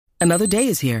Another day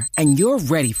is here, and you're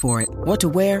ready for it. What to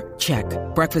wear? Check.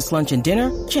 Breakfast, lunch, and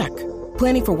dinner? Check.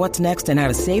 Planning for what's next and how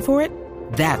to save for it?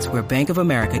 That's where Bank of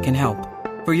America can help.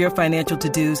 For your financial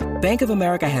to-dos, Bank of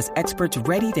America has experts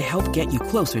ready to help get you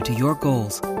closer to your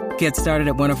goals. Get started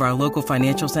at one of our local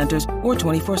financial centers or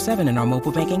 24/7 in our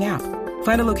mobile banking app.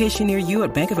 Find a location near you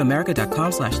at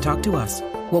bankofamerica.com/talktous.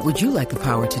 What would you like the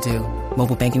power to do?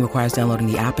 Mobile banking requires downloading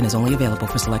the app and is only available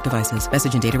for select devices.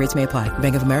 Message and data rates may apply.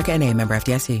 Bank of America N.A., member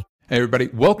FDIC. Hey everybody,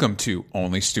 welcome to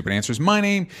Only Stupid Answers. My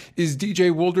name is DJ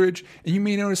Wooldridge, and you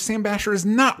may notice Sam Basher is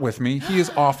not with me. He is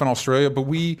off in Australia, but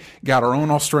we got our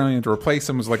own Australian to replace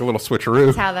him. It was like a little switcheroo.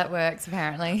 That's how that works,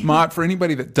 apparently. Maud, for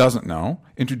anybody that doesn't know,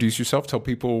 introduce yourself, tell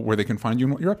people where they can find you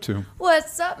and what you're up to.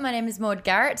 What's up? My name is Maud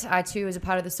Garrett. I too is a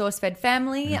part of the SourceFed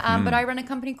family, but I run a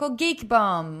company called Geek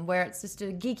Bomb, where it's just a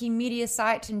geeky media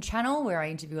site and channel where I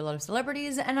interview a lot of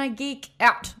celebrities and I geek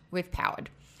out with Powered.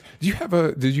 Did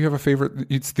you have a favorite?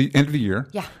 It's the end of the year.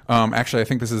 Yeah. Actually, I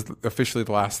think this is officially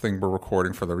the last thing we're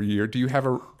recording for the year. Do you have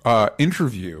a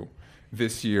interview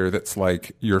this year that's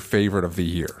like your favorite of the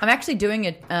year? I'm actually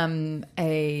doing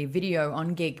a video on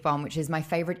Geek Bomb, which is my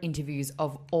favorite interviews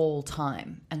of all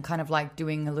time, and kind of like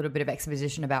doing a little bit of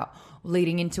exposition about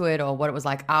leading into it or what it was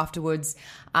like afterwards.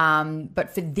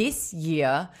 But for this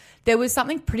year, there was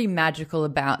something pretty magical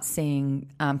about seeing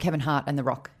Kevin Hart and The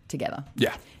Rock together.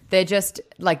 Yeah. They're just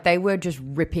like, they were just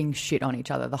ripping shit on each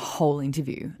other the whole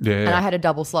interview. Yeah. And I had a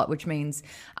double slot, which means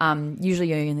usually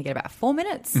you only get about 4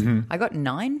 minutes. I got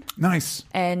 9. Nice.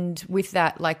 And with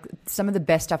that, like, some of the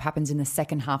best stuff happens in the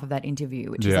second half of that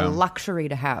interview, which is a luxury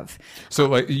to have. So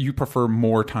like you prefer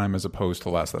more time as opposed to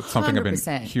less. That's something 100%.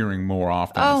 I've been hearing more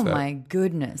often. Oh my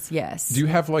goodness, yes. Do you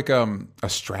have like a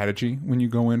strategy when you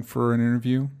go in for an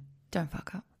interview? Don't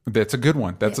fuck up. That's a good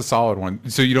one. That's a solid one.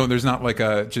 So you don't, there's not like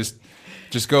a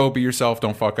just go be yourself,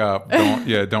 don't fuck up.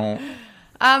 Don't.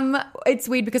 It's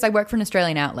weird because I work for an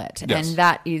Australian outlet, yes. and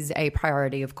that is a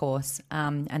priority, of course.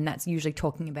 And that's usually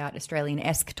talking about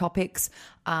Australian-esque topics.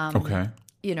 Okay.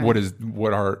 You know,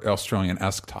 what are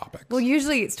Australian-esque topics? Well,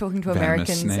 usually it's talking to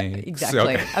Venomous Americans snakes.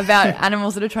 exactly about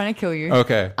animals that are trying to kill you.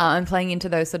 Okay, and playing into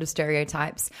those sort of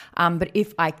stereotypes. But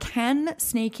if I can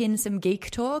sneak in some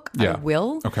geek talk, I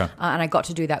will. Okay, and I got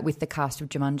to do that with the cast of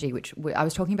Jumanji, which I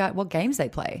was talking about what games they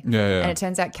play. Yeah. And it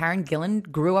turns out Karen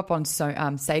Gillan grew up on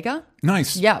Sega.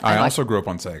 Nice. Yeah, I also grew up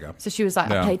on Sega. So she was like,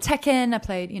 I played Tekken. I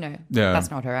played, that's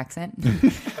not her accent.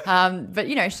 But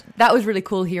that was really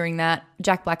cool hearing that.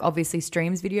 Jack Black obviously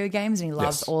streams video games and he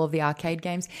loves all of the arcade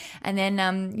games. And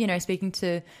then, speaking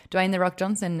to Dwayne "The Rock"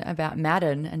 Johnson about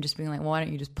Madden and just being like, why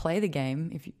don't you just play the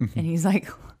game? And he's like,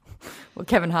 well,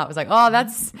 Kevin Hart was like, oh,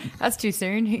 that's too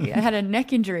soon. He had a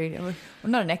neck injury. Well,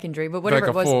 not a neck injury, but whatever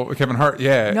like it was. Full Kevin Hart,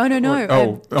 yeah. No.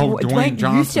 Dwayne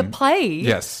Johnson used to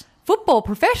play football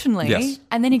professionally,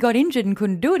 and then he got injured and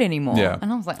couldn't do it anymore. Yeah.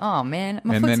 And I was like, oh man,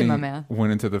 my foot's in my mouth.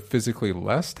 Went into the physically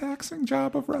less taxing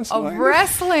job of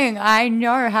wrestling. I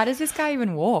know. How does this guy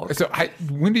even walk? So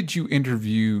when did you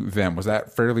interview them? Was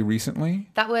that fairly recently?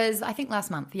 That was, I think,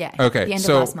 last month. Yeah. Okay. The end of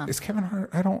last month. Is Kevin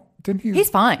Hart? He's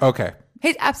fine. Okay.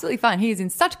 He's absolutely fine. He is in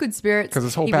such good spirits. Because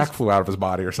his whole back flew out of his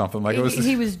body or something. Like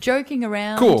he was joking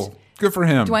around. Cool. Good for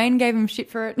him. Dwayne gave him shit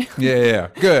for it. Yeah.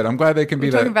 Good. I'm glad they can be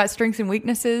talking about strengths and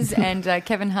weaknesses, and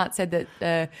Kevin Hart said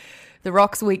that The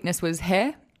Rock's weakness was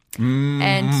hair,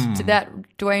 and to that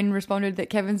Dwayne responded that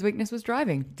Kevin's weakness was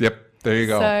driving. Yep. There you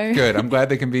go. Good. I'm glad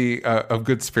they can be of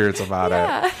good spirits about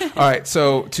it. All right.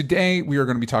 So today we are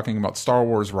going to be talking about Star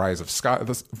Wars: Rise of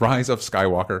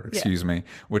Skywalker.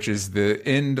 Which is the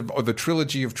end of the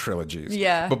trilogy of trilogies.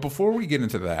 Yeah. But before we get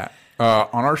into that, on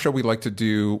our show we like to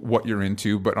do what you're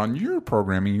into, but on your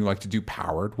programming you like to do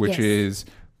Powered, which is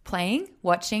playing,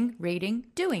 watching, reading,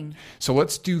 doing. So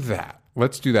let's do that.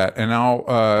 And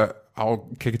I'll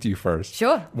kick it to you first.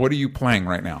 Sure. What are you playing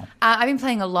right now? I've been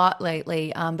playing a lot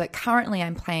lately, but currently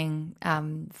I'm playing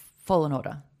Fallen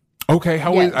Order. Okay,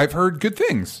 I've heard good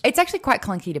things. It's actually quite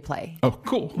clunky to play. Oh,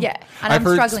 cool. Yeah, and I've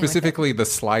heard struggling specifically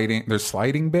there's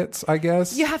sliding bits, I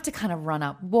guess. You have to kind of run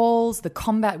up walls. The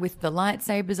combat with the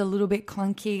lightsaber is a little bit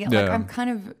clunky.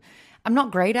 I'm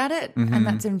not great at it, and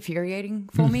that's infuriating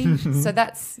for me. So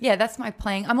that's my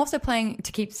playing. I'm also playing,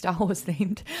 to keep Star Wars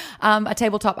themed, a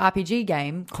tabletop RPG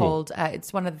game called,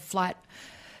 it's one of the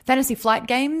Fantasy Flight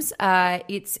games.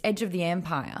 It's Edge of the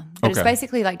Empire. But it's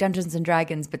basically like Dungeons and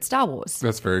Dragons, but Star Wars.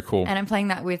 That's very cool. And I'm playing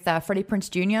that with Freddie Prinze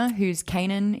Jr., who's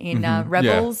Kanan in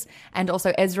Rebels, and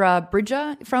also Ezra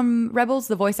Bridger from Rebels,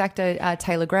 the voice actor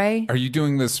Taylor Gray. Are you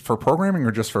doing this for programming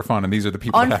or just for fun? And these are the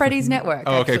people on Freddie's network.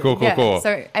 Oh, okay, cool.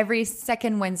 So every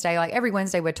second Wednesday, every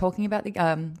Wednesday, we're talking about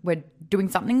we're doing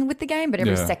something with the game, but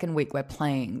every second week we're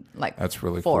playing that's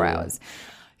really 4 cool. hours.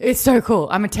 It's so cool.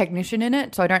 I'm a technician in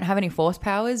it, so I don't have any force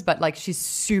powers, but like she's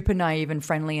super naive and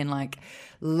friendly and like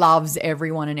loves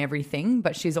everyone and everything,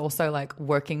 but she's also like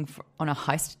working on a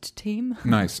heist team.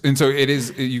 Nice. And so it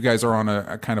is, you guys are on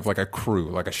a kind of like a crew,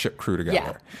 like a ship crew together.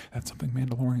 Yeah. That's something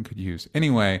Mandalorian could use.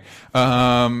 Anyway,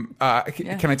 can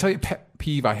I tell you a pet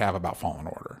peeve I have about Fallen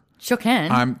Order? Sure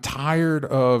can. I'm tired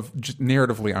of, just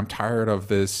narratively, I'm tired of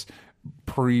this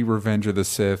pre-Revenge of the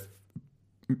Sith,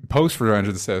 post-Revenge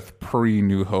of the Sith,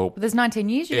 pre-New Hope. There's 19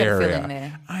 years you got to fill in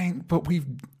there. But we've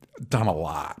done a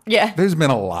lot. Yeah. There's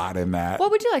been a lot in that. What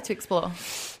would you like to explore?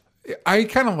 I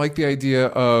kind of like the idea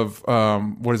of,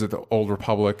 what is it, the Old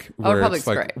Republic, where it's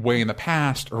like great. way in the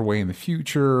past or way in the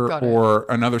future or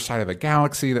another side of the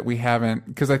galaxy that we haven't.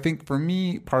 Because I think for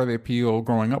me, part of the appeal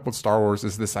growing up with Star Wars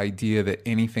is this idea that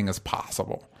anything is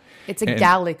possible. It's a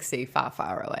galaxy far,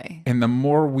 far away. And the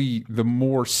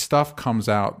more stuff comes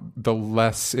out, the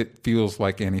less it feels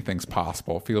like anything's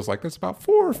possible. It feels like there's about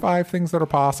 4 or 5 things that are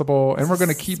possible, and we're going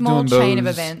to keep doing those. Small chain of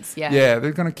events, yeah. Yeah,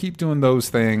 they're going to keep doing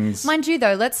those things. Mind you,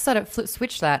 though, let's sort of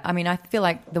switch that. I mean, I feel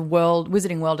like the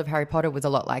Wizarding World of Harry Potter was a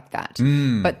lot like that.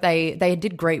 But they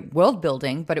did great world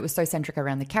building, but it was so centric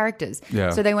around the characters.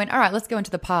 Yeah. So they went, all right, let's go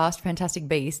into the past, Fantastic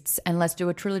Beasts, and let's do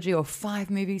a trilogy or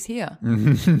 5 movies here.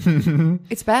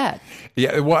 It's bad.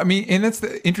 Yeah, well, I mean, and that's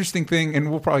the interesting thing, and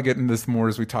we'll probably get into this more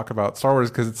as we talk about Star Wars,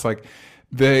 because it's like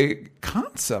the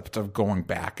concept of going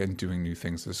back and doing new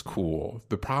things is cool.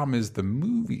 The problem is the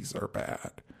movies are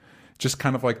bad. Just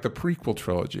kind of like the prequel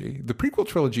trilogy. The prequel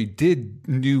trilogy did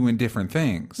new and different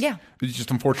things. Yeah. It's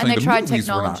just unfortunately And they the tried movies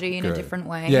technology were in not a good. different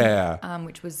way. Yeah.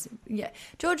 Which was,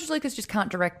 George Lucas just can't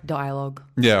direct dialogue.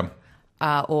 Yeah.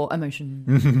 Or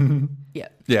emotion. Yeah.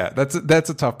 Yeah, that's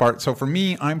a tough part. So for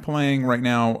me, I'm playing right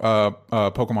now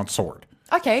Pokemon Sword.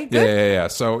 Okay, good. Yeah.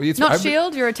 So it's Not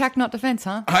shield, you're attack, not defense,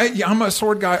 huh? I'm a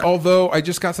sword guy, although I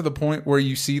just got to the point where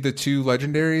you see the 2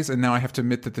 legendaries, and now I have to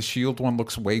admit that the shield one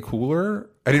looks way cooler.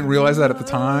 I didn't realize that at the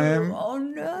time. Oh,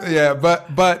 no. Yeah,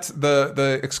 but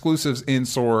the exclusives in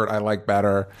Sword I like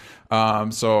better.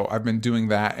 So I've been doing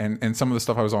that, and some of the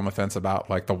stuff I was on the fence about,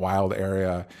 like the wild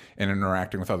area and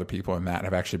interacting with other people in that,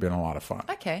 have actually been a lot of fun.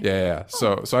 Okay. Yeah.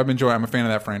 So I've been enjoying. I'm a fan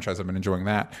of that franchise. I've been enjoying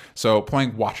that. So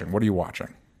watching. What are you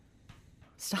watching?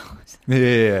 Star Wars.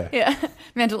 Yeah.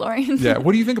 Mandalorian. Yeah.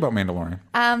 What do you think about Mandalorian?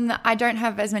 I don't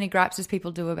have as many gripes as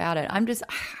people do about it.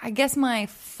 I guess my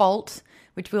fault,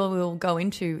 which we'll go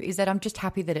into, is that I'm just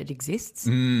happy that it exists.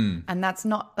 And that's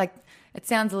not like, it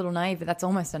sounds a little naive, but that's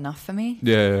almost enough for me.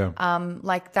 Yeah.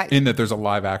 Like that. In that there's a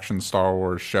live action Star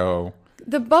Wars show.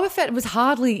 The Boba Fett was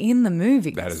hardly in the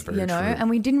movies. That is very true. And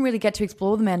we didn't really get to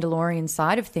explore the Mandalorian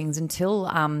side of things until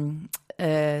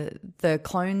the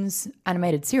Clones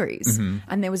animated series.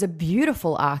 And there was a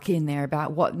beautiful arc in there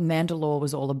about what Mandalore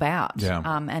was all about. Yeah.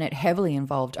 And it heavily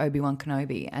involved Obi-Wan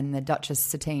Kenobi and the Duchess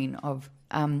Satine of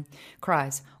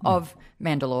Kryze of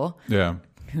Mandalore. Yeah.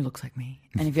 Who looks like me.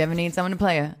 And if you ever need someone to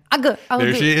play her, I'll do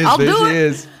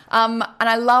it. And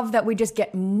I love that we just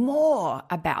get more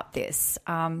about this.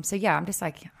 So yeah, I'm just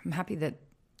like, I'm happy that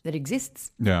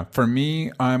exists. Yeah. For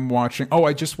me, I'm watching. Oh,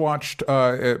 I just watched,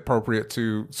 appropriate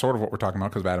to sort of what we're talking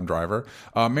about because of Adam Driver,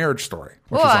 Marriage Story.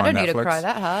 Which is on I don't Netflix. need to cry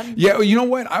that hard. Yeah. You know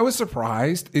what? I was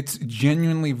surprised. It's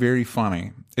genuinely very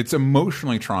funny. It's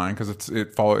emotionally trying because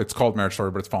it's called Marriage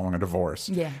Story, but it's following a divorce.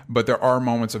 Yeah. But there are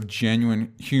moments of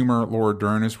genuine humor. Laura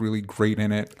Dern is really great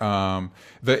in it.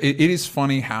 It is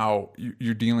funny how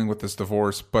you're dealing with this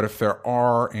divorce, but if there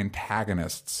are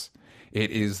antagonists,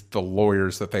 it is the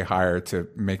lawyers that they hire to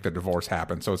make the divorce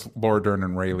happen. So it's Laura Dern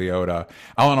and Ray Liotta.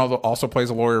 Alan Alda also plays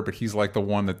a lawyer, but he's like the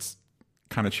one that's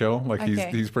kind of chill. Like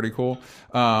he's pretty cool.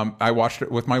 I watched it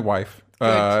with my wife.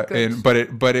 Good.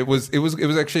 But it was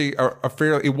actually a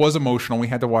fairly, it was emotional. We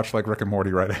had to watch like Rick and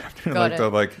Morty right after. Got it. To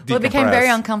like decompress. Well, it became very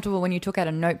uncomfortable when you took out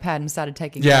a notepad and started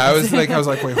taking Yeah, notes. I was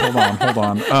like, wait, hold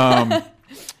on.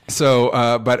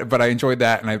 But I enjoyed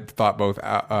that, and I thought both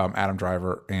Adam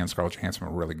Driver and Scarlett Johansson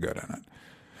were really good in it.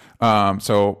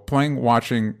 So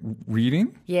watching,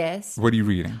 reading? Yes. What are you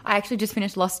reading? I actually just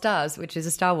finished Lost Stars, which is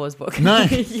a Star Wars book.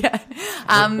 Nice. Yeah.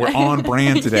 We're on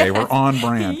brand today. Yes. We're on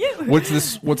brand. Yeah. What's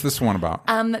this one about?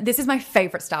 This is my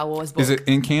favorite Star Wars book. Is it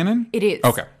in canon? It is.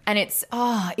 Okay. And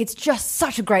it's just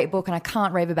such a great book, and I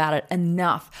can't rave about it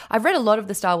enough. I've read a lot of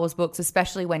the Star Wars books,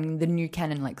 especially when the new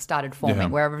canon like started forming,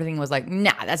 where everything was like,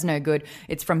 nah, that's no good.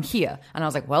 It's from here. And I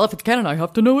was like, well, if it's canon, I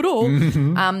have to know it all.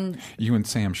 You and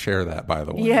Sam share that, by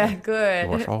the way. Yeah, good.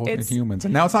 We're all humans.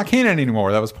 And now it's not canon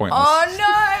anymore. That was pointless.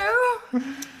 Oh, no.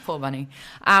 Poor bunny.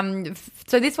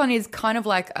 So this one is kind of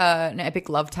like an epic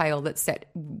love tale that's set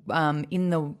in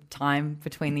the time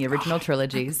between the original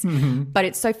trilogies. But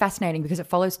it's so fascinating because it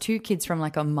follows two kids from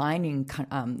like a mining,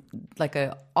 like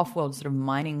a off-world sort of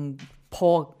mining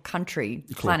poor country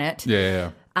planet.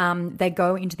 They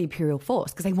go into the Imperial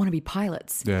Force because they want to be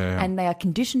pilots. And they are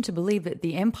conditioned to believe that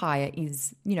the Empire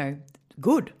is,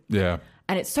 good.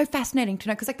 And it's so fascinating to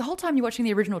know because, like, the whole time you're watching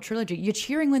the original trilogy, you're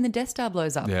cheering when the Death Star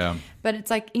blows up. But it's,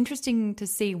 like, interesting to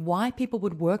see why people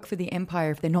would work for the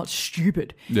Empire if they're not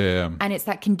stupid. And it's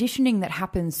that conditioning that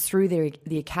happens through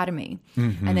the academy.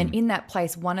 And then in that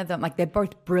place, one of them, like, they're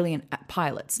both brilliant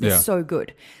pilots. They're so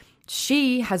good.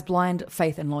 She has blind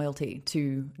faith and loyalty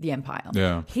to the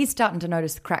Empire. He's starting to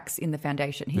notice cracks in the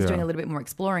Foundation. He's doing a little bit more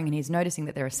exploring and he's noticing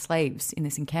that there are slaves in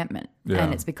this encampment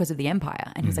and it's because of the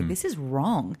Empire. And he's like, this is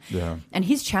wrong. And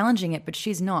he's challenging it, but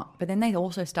she's not. But then they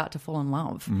also start to fall in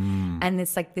love. And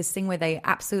it's like this thing where they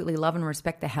absolutely love and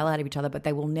respect the hell out of each other, but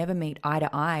they will never meet eye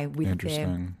to eye with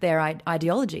their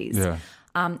ideologies.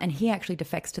 And he actually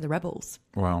defects to the rebels.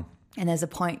 Wow. And there's a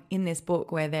point in this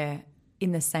book where they're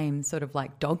in the same sort of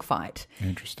like dogfight.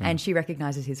 Interesting. And she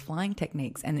recognizes his flying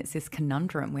techniques. And it's this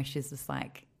conundrum where she's just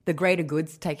like, the greater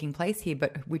good's taking place here,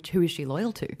 but who is she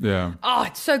loyal to? Oh,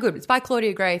 it's so good. It's by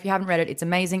Claudia Gray. If you haven't read it, it's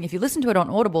amazing. If you listen to it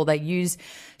on Audible, they use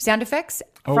sound effects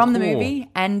from the movie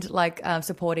and like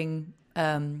supporting,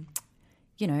 composing.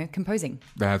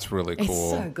 That's really cool. It's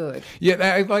so good.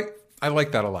 Yeah, I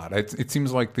like that a lot. It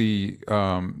seems like the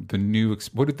new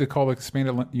what did they call the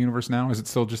expanded universe now? Is it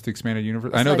still just the expanded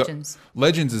universe? I know Legends.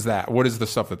 Legends is that. What is the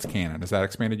stuff that's canon? Is that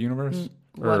expanded universe?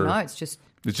 Well, no, it's just.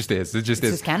 It just is. It just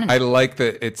is. Just canon. I like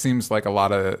that. It seems like a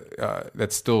lot of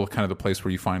that's still kind of the place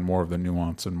where you find more of the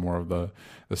nuance and more of the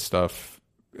stuff.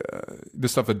 The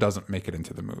stuff that doesn't make it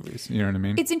into the movies. You know what I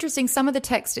mean? It's interesting. Some of the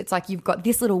text, it's like you've got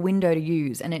this little window to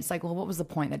use and it's like, well, what was the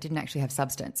point? That didn't actually have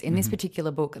substance. In this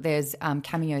particular book, there's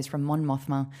cameos from Mon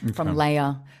Mothma, from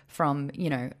Leia, from,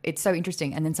 it's so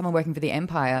interesting. And then someone working for the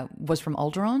Empire was from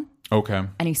Alderaan. Okay.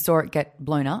 And he saw it get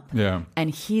blown up. Yeah.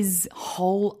 And his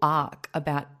whole arc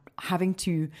about having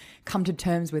to come to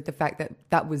terms with the fact that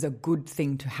that was a good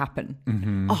thing to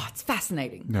happen. Oh, it's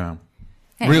fascinating. Yeah.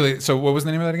 Really? So what was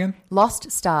the name of that again?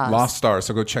 Lost Stars. Lost Stars.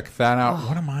 So go check that out.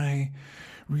 What am I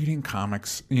reading?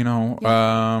 Comics,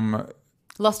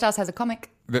 Lost Stars has a comic.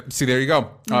 See, there you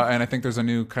go. And I think there's a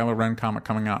new Kylo Ren comic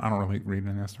coming out. I don't really read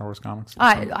any Star Wars comics.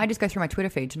 I just go through my Twitter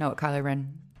feed to know what Kylo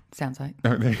Ren sounds like.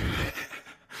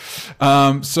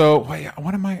 So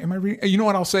what am I reading? You know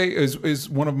what I'll say is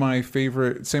one of my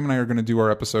favorite. Sam and I are going to do our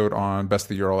episode on Best of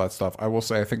the Year, all that stuff. I will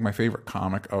say I think my favorite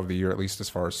comic of the year, at least as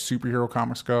far as superhero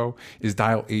comics go, is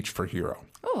Dial H for Hero.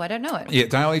 Oh, I don't know it. Yeah,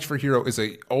 Dial H for Hero is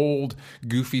a old,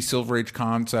 goofy Silver Age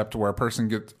concept where a person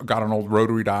got an old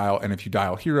rotary dial, and if you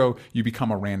dial hero, you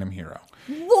become a random hero.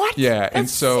 What? Yeah, That's and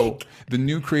so sick. The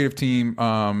new creative team,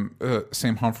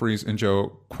 Sam Humphries and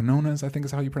Joe Quinones, I think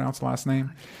is how you pronounce the last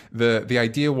name. The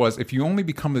idea was if you only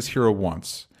become this hero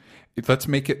once, let's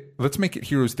make it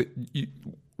heroes that you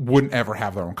wouldn't ever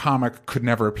have their own comic, could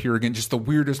never appear again. Just the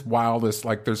weirdest, wildest.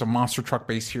 Like there's a monster truck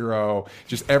based hero.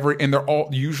 And they're all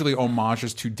usually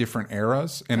homages to different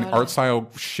eras, and art style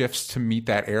shifts to meet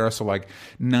that era. So like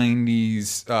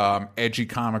 90s edgy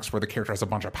comics where the character has a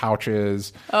bunch of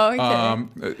pouches. Oh, okay.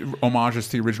 Homages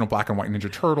to the original Black and White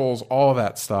Ninja Turtles, all of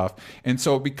that stuff. And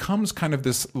so it becomes kind of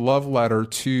this love letter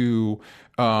to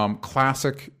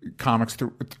classic comics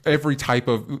through every type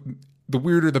of. The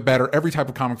weirder, the better. Every type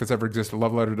of comic that's ever existed,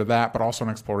 love letter to that, but also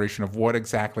an exploration of what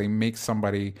exactly makes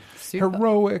somebody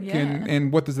heroic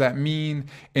and what does that mean.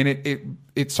 And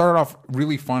it started off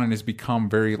really fun and has become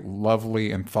very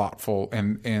lovely and thoughtful,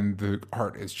 and the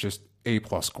art is just A+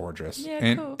 gorgeous.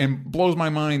 And blows my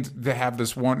mind to have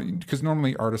this one, because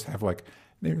normally artists have like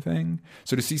their thing.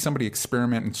 So to see somebody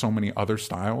experiment in so many other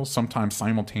styles, sometimes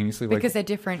simultaneously, because they're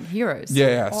different heroes.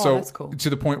 Yeah. Oh, so that's cool. To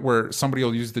the point where somebody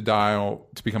will use the dial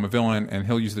to become a villain, and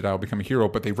he'll use the dial to become a hero,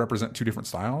 but they represent two different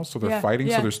styles. So they're fighting.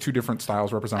 Yeah. So there's two different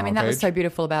styles represented. That was so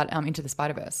beautiful about Into the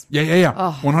Spider-Verse. Yeah.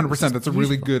 Oh, 100%. That's a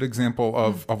really good example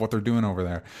of what they're doing over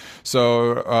there.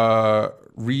 So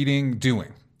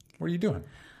doing. What are you doing?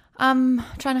 Trying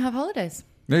to have holidays.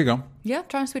 There you go. Yeah,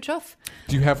 trying to switch off.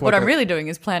 Do you have what I'm really doing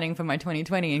is planning for my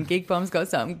 2020, and Geek Bomb's got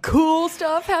some cool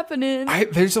stuff happening.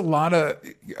 There's a lot of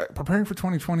preparing for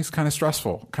 2020 is kind of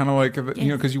stressful, kind of like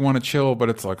because you want to chill, but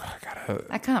it's like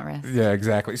I can't rest. Yeah,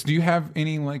 exactly. So do you have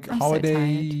any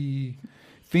holiday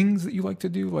things that you like to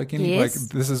do? Like Yes. like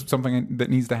this is something that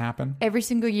needs to happen? Every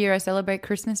single year I celebrate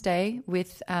Christmas Day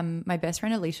with my best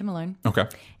friend Alicia Malone. Okay.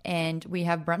 And we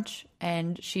have brunch,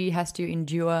 and she has to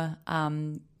endure a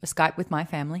Skype with my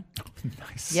family.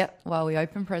 Nice. Yep, while we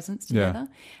open presents together.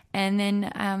 And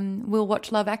then we'll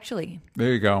watch Love Actually.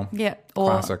 There you go. Yeah. Or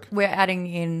Classic. we're adding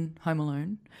in Home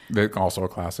Alone. They're also a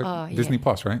classic. Disney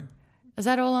Plus, right? Is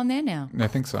that all on there now? I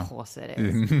think so. Of course it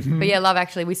is. But yeah, Love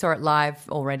Actually, we saw it live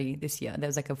already this year. There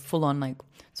was like a full-on like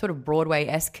sort of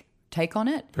Broadway-esque take on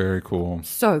it. Very cool.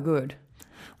 So good.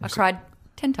 I cried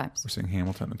 10 times. We're seeing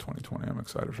Hamilton in 2020. I'm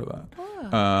excited for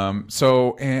that.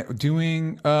 So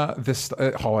doing this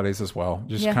holidays as well.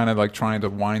 Just kind of like trying to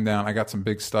wind down. I got some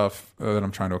big stuff that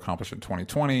I'm trying to accomplish in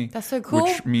 2020. That's so cool.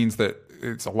 Which means that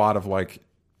it's a lot of like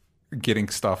getting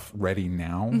stuff ready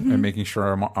now and making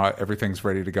sure everything's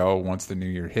ready to go once the new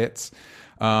year hits.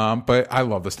 But I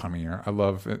love this time of year. I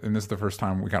love, and this is the first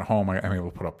time we got home. I'm able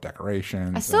to put up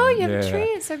decorations. I saw you have a tree.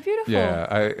 It's so beautiful.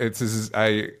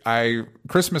 Yeah,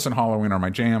 Christmas and Halloween are my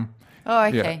jam. Oh,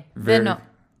 okay. They're not.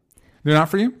 They're not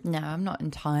for you? No, I'm not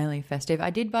entirely festive.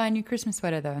 I did buy a new Christmas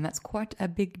sweater though, and that's quite a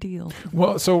big deal.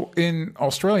 Well, so in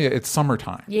Australia, it's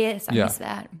summertime. Yes, I miss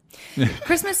that.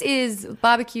 Christmas is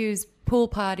barbecues, pool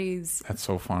parties. That's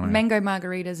so funny. Mango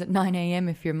margaritas at 9 a.m.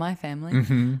 if you're my family.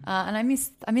 And I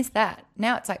miss that.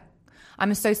 Now it's like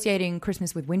I'm associating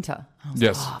Christmas with winter.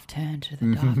 Yes. I've turned to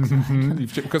the dark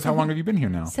side. Because how long have you been here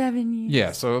now? 7 years.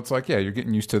 Yeah, so it's like, you're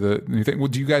getting used to the new thing. Well,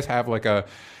 do you guys have like a...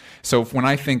 So when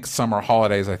I think summer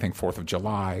holidays, I think 4th of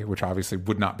July, which obviously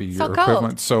would not be your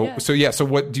equivalent. So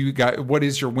what do you guys? What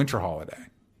is your winter holiday?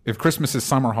 If Christmas is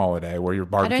summer holiday, where your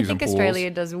barbecues and pools, I don't think Australia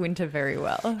does winter very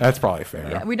well. That's probably fair.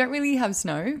 Yeah, we don't really have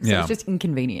snow, so Yeah. it's just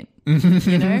inconvenient.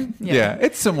 You know? Yeah,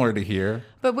 it's similar to here,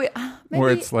 But where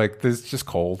it's like it's just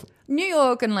cold. New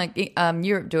York and like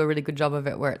Europe do a really good job of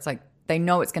it, where it's like they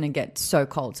know it's going to get so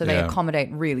cold, so they accommodate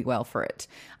really well for it.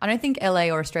 I don't think LA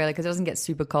or Australia, because it doesn't get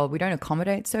super cold, we don't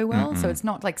accommodate so well. So it's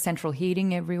not like central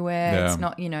heating everywhere. Yeah. It's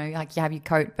not, like you have your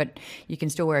coat, but you can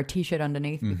still wear a t-shirt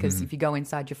underneath because if you go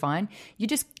inside, you're fine. You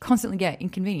just constantly get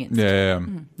inconvenienced. Yeah.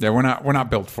 We're not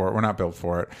built for it. We're not built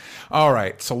for it. All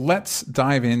right, so let's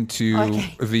dive into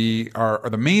the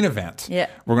main event. Yeah,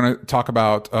 we're going to talk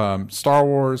about Star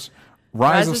Wars: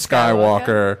 Rise of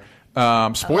Skywalker.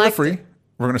 Spoiler free.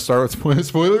 We're going to start with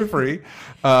spoiler free.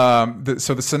 So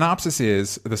the synopsis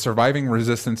is: the surviving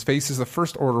resistance faces the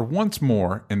First Order once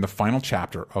more in the final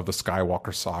chapter of the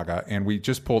Skywalker saga. And we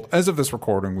just pulled, as of this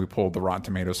recording, we pulled the Rotten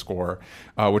Tomatoes score,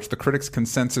 which the critics'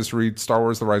 consensus reads: Star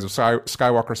Wars: The Rise of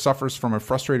Skywalker suffers from a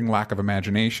frustrating lack of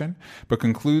imagination, but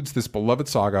concludes this beloved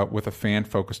saga with a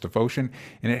fan-focused devotion.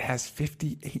 And it has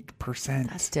 58%.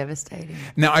 That's devastating.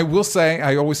 Now, I will say,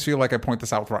 I always feel like I point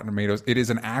this out with Rotten Tomatoes. It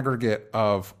is an aggregate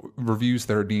of reviews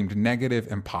that are deemed negative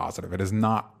and positive. It is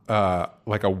not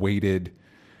like a weighted,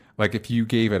 like if you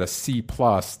gave it a C+,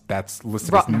 that's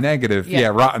listed rotten. as negative. Yeah,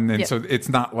 rotten. And Yeah. so it's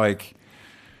not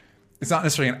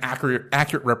necessarily an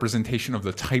accurate representation of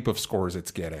the type of scores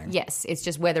it's getting. Yes, it's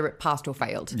just whether it passed or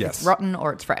failed. Yes. It's rotten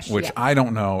or it's fresh. Which I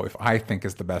don't know if I think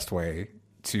is the best way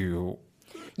to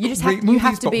you just rate have, movies, you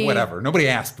have to but be whatever. Nobody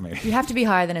asked me. You have to be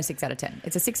higher than a 6 out of 10.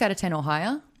 It's a 6 out of 10 or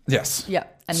higher. Yes. Yeah,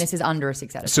 and this is under a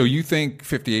 6 out of 10. So you think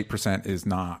 58% is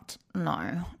not?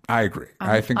 No. I agree.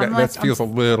 I think that feels a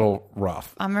little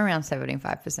rough. I'm around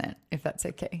 75%, if that's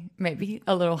okay. Maybe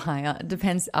a little higher. It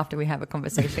depends after we have a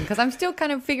conversation, because I'm still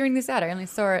kind of figuring this out. I only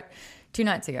saw it 2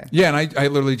 nights ago. Yeah, and I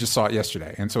literally just saw it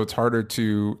yesterday, and so it's harder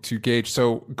to gauge.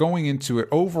 So going into it,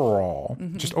 overall,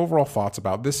 just overall thoughts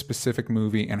about this specific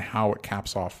movie and how it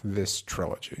caps off this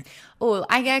trilogy. Oh,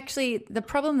 the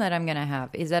problem that I'm going to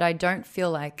have is that I don't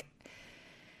feel like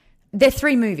they're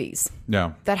 3 movies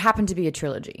that happen to be a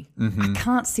trilogy. I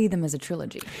can't see them as a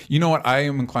trilogy. You know what? I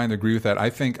am inclined to agree with that. I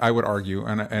think I would argue,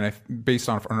 and based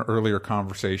on an earlier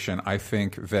conversation, I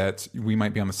think that we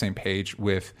might be on the same page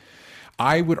with,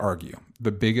 I would argue,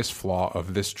 the biggest flaw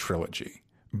of this trilogy,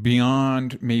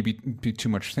 beyond maybe too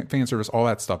much fan service, all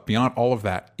that stuff, beyond all of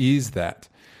that, is that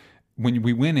when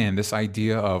we went in, this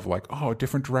idea of like,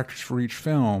 different directors for each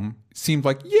film seemed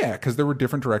like, because there were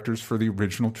different directors for the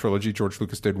original trilogy. George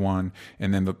Lucas did one,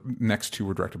 and then the next 2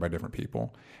 were directed by different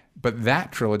people. But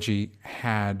that trilogy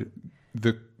had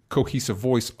the cohesive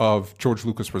voice of George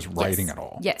Lucas was writing it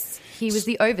all. Yes, he was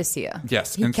the overseer.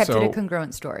 Yes. He kept it a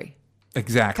congruent story.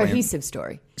 Exactly. Cohesive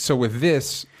story. so with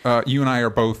this, you and I are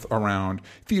both around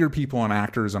theater people and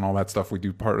actors and all that stuff. We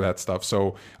do part of that stuff.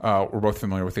 So we're both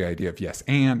familiar with the idea of yes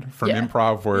and from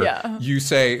improv, where you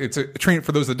say it's a train.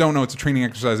 For those that don't know, it's a training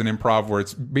exercise in improv where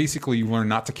it's basically you learn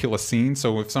not to kill a scene.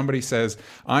 So if somebody says,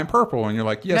 I'm purple, and you're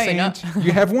like, yes, no, and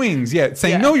you have wings. Yeah.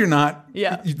 Saying, no, you're not.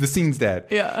 Yeah. The scene's dead.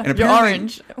 Yeah. And you're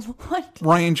orange. What?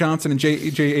 Rian Johnson and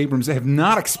J.J. Abrams have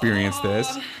not experienced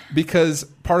this because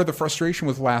part of the frustration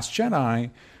with Last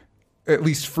Jedi, at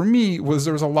least for me, was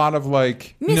there was a lot of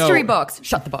like mystery box.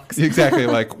 Shut the box. Exactly.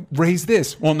 Like, Rey's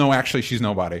this. Well, no, actually, she's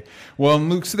nobody. Well, and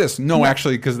Luke's this. No,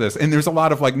 actually, because this. And there's a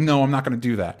lot of like, no, I'm not going to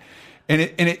do that. And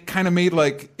it kind of made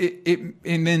like it.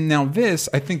 And then now this,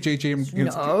 I think J.J.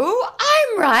 No,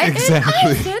 I'm right. Exactly. And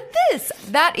I said this.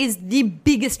 That is the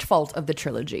biggest fault of the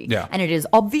trilogy. Yeah. And it is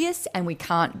obvious, and we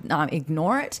can't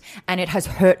ignore it. And it has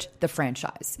hurt the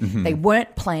franchise. Mm-hmm. They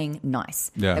weren't playing nice.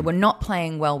 Yeah. They were not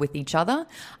playing well with each other.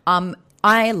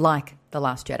 I like The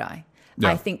Last Jedi. Yeah.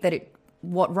 I think that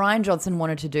what Rian Johnson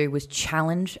wanted to do was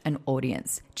challenge an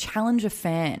audience, challenge a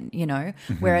fan,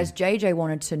 whereas JJ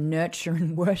wanted to nurture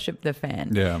and worship the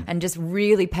fan and just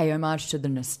really pay homage to the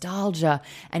nostalgia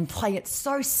and play it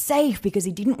so safe because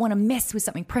he didn't want to mess with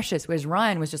something precious, whereas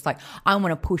Ryan was just like, I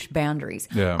want to push boundaries.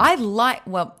 Yeah.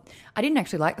 I didn't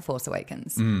actually like The Force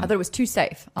Awakens. I thought it was too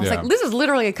safe. I was like, this is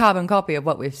literally a carbon copy of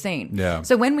what we've seen. Yeah.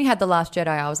 So when we had The Last Jedi,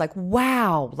 I was like,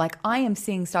 wow, like I am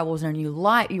seeing Star Wars in a new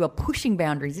light. You are pushing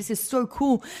boundaries. This is so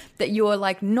cool that you are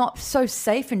like not so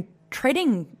safe and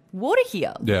treading water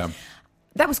here. Yeah.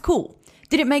 That was cool.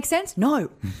 Did it make sense? No.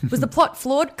 Was the plot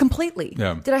flawed? Completely.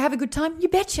 Yeah. Did I have a good time? You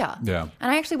betcha. Yeah.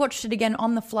 And I actually watched it again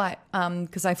on the flight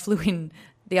because I flew in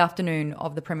the afternoon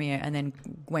of the premiere and then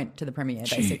went to the premiere,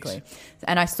 basically.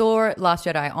 And I saw Last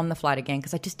Jedi on the flight again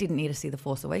because I just didn't need to see The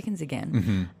Force Awakens again.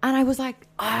 Mm-hmm. And I was like,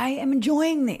 I am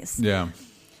enjoying this. Yeah.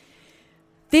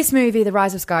 This movie, The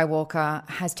Rise of Skywalker,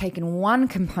 has taken one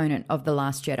component of The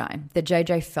Last Jedi that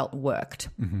JJ felt worked.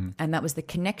 Mm-hmm. And that was the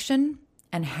connection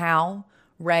and how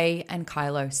Rey and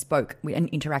Kylo spoke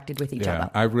and interacted with each other.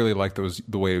 I really liked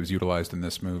the way it was utilized in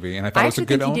this movie, and I thought it was a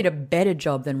good. I actually think he did a better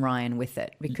job than Ryan with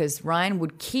it because Ryan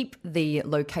would keep the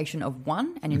location of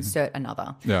one and insert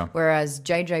another, whereas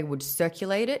JJ would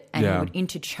circulate it and he would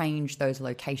interchange those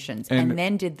locations and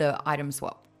then did the item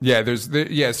swap. Yeah,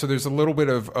 so there's a little bit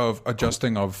of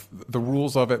adjusting of the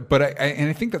rules of it, but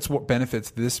I think that's what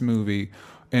benefits this movie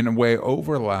in a way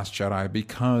over The Last Jedi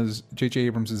because J.J.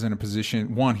 Abrams is in a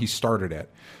position, one, he started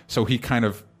it, so he kind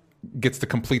of gets to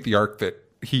complete the arc that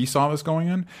he saw this going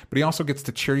in, but he also gets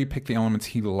to cherry pick the elements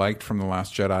he liked from The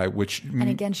Last Jedi, and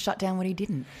again shut down what he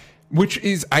didn't. Which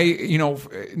is, there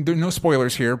are no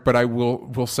spoilers here, but I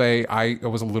will say I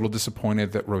was a little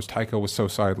disappointed that Rose Tycho was so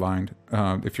sidelined.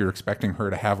 If you're expecting her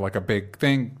to have like a big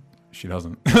thing, she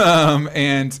doesn't.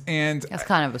 And that's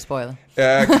kind of a spoiler.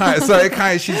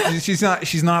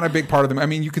 She's not a big part of them. I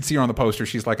mean, you could see her on the poster.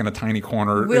 She's like in a tiny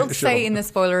corner. We'll say in the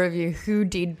spoiler review who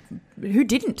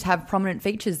didn't have prominent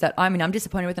features that, I'm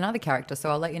disappointed with another character, so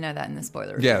I'll let you know that in the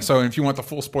spoiler review. Yeah, so if you want the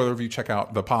full spoiler review, check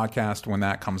out the podcast when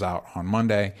that comes out on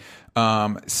Monday.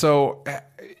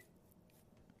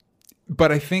 But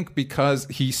I think because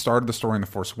he started the story in The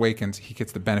Force Awakens, he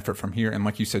gets the benefit from here. And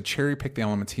like you said, cherry pick the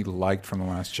elements he liked from The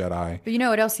Last Jedi. But you know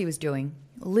what else he was doing?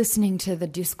 Listening to the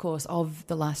discourse of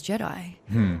The Last Jedi.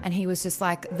 And he was just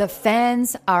like, the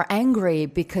fans are angry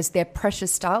because their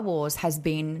precious Star Wars has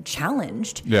been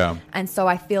challenged. Yeah. And so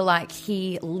I feel like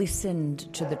he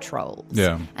listened to the trolls.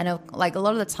 Yeah. And like a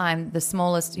lot of the time, the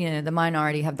smallest, the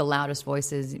minority have the loudest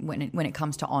voices when it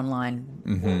comes to online,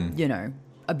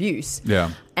 abuse.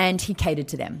 Yeah. And he catered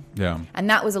to them. Yeah. And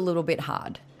that was a little bit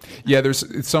hard. Yeah,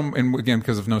 there's some, and again,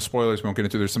 because of no spoilers, we won't get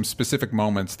into. There's some specific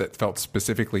moments that felt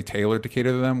specifically tailored to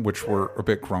cater to them, which were a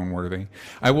bit groan-worthy.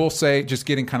 I will say, just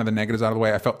getting kind of the negatives out of the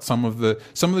way, I felt some of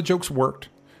the jokes worked.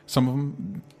 Some of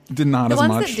them did not as much.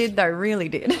 The ones that did, though, really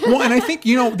did. Well, and I think,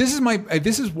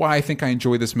 this is why I think I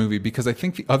enjoy this movie, because I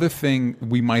think the other thing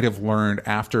we might have learned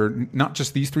after not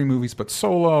just these three movies, but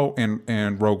Solo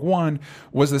and Rogue One,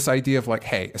 was this idea of like,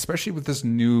 hey, especially with this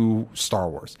new Star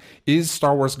Wars, is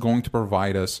Star Wars going to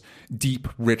provide us deep,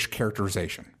 rich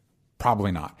characterization?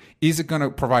 Probably not. Is it going to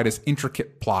provide us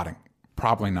intricate plotting?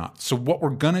 Probably not. So what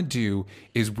we're going to do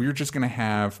is we're just going to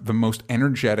have the most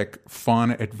energetic,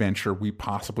 fun adventure we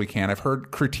possibly can. I've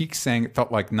heard critiques saying it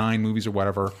felt like 9 movies or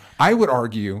whatever. I would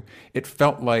argue it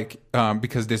felt like,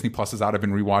 because Disney Plus is out, I've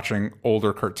been rewatching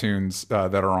older cartoons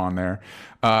that are on there.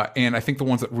 And I think the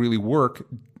ones that really work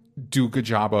do a good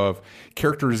job of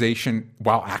characterization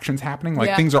while action's happening.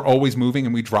 Like things are always moving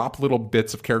and we drop little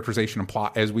bits of characterization and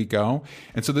plot as we go.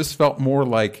 And so this felt more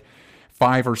like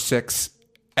 5 or 6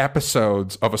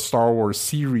 episodes of a Star Wars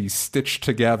series stitched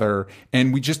together,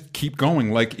 and we just keep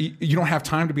going. Like, you don't have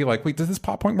time to be like, wait, does this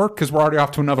plot point work? Because we're already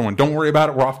off to another one. Don't worry about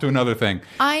it. We're off to another thing.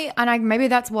 Maybe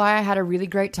that's why I had a really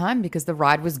great time, because the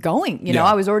ride was going. You know,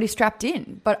 I was already strapped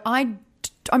in. But I'm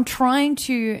trying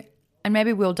to, and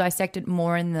maybe we'll dissect it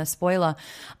more in the spoiler,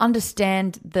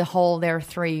 understand there are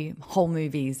 3 whole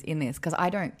movies in this, because I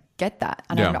don't get that.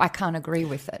 And I can't agree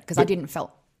with it, because I didn't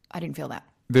feel that.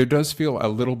 There does feel a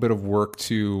little bit of work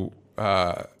to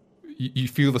you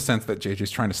feel the sense that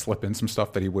JJ's trying to slip in some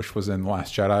stuff that he wished was in The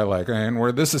Last Jedi, like, and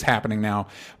where this is happening now.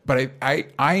 But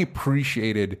I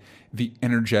appreciated the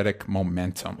energetic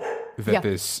momentum that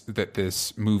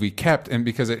this movie kept, and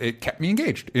because it kept me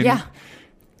engaged. Yep.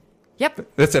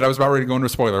 That's it. I was about ready to go into a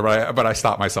spoiler, but I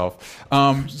stopped myself.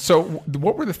 So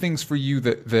what were the things for you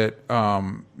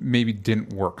that maybe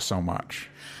didn't work so much?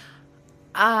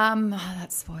 That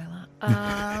spoiler.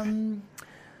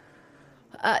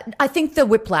 I think the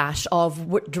whiplash of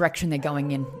what direction they're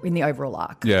going in the overall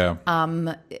arc. Yeah.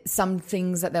 Some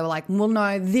things that they were like, well,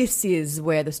 no, this is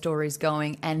where the story's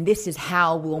going, and this is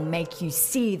how we'll make you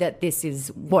see that this is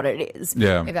what it is.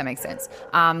 Yeah. If that makes sense.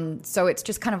 So it's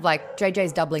just kind of like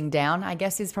JJ's doubling down, I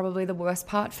guess, is probably the worst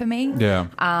part for me. Yeah.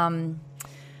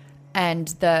 And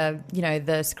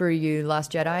the screw you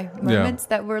Last Jedi moments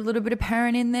that were a little bit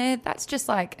apparent in there, that's just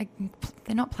like,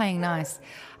 they're not playing nice.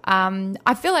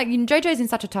 I feel like JJ's in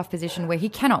such a tough position where he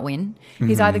cannot win.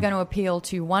 He's either going to appeal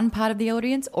to one part of the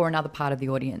audience or another part of the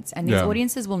audience. And these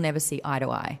audiences will never see eye to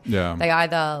eye. Yeah. They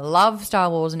either love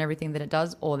Star Wars and everything that it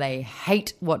does, or they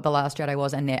hate what The Last Jedi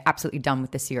was and they're absolutely done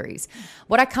with the series.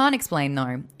 What I can't explain,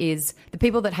 though, is the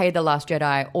people that hate The Last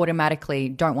Jedi automatically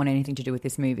don't want anything to do with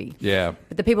this movie. Yeah.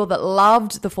 But the people that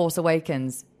loved The Force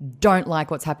Awakens don't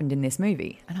like what's happened in this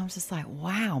movie. And I was just like,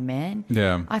 wow, man.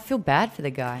 Yeah. I feel bad for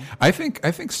the guy. I think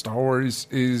Star Wars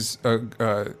is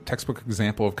a textbook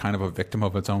example of kind of a victim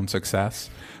of its own success,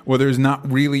 where there's not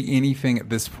really anything at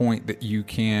this point that you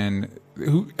can.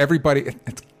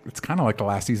 It's kind of like the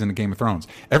last season of Game of Thrones.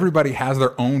 Everybody has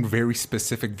their own very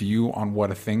specific view on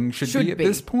what a thing should be at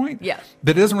this point. Yeah,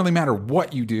 that it doesn't really matter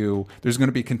what you do. There's going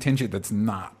to be a contingent that's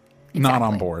not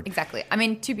on board. Exactly. I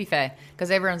mean, to be fair,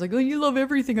 because everyone's like, "Oh, you love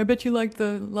everything. I bet you liked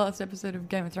the last episode of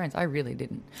Game of Thrones." I really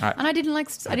didn't, and I didn't like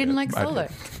Solo.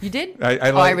 You did?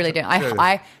 I really didn't.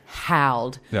 I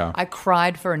howled. Yeah. I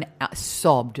cried for an hour,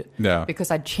 sobbed. Yeah.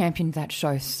 Because I championed that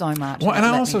show so much. Well, and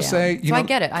I also say, I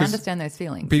get it. I understand those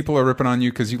feelings. People are ripping on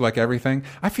you because you like everything.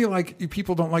 I feel like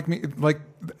people don't like me. Like,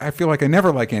 I feel like I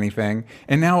never like anything,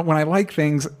 and now when I like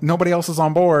things, nobody else is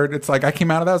on board. It's like I came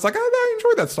out of that. It's like I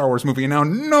enjoyed that Star Wars movie, and now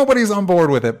nobody's on board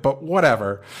with it. But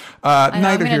whatever.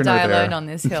 I'm going to die alone on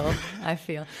this hill, I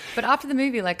feel. But after the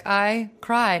movie, like, I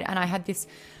cried, and I had this.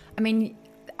 I mean,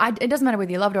 it doesn't matter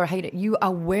whether you love it or hate it. You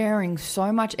are wearing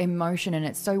so much emotion, and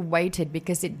it's so weighted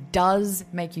because it does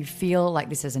make you feel like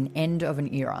this is an end of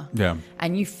an era. Yeah.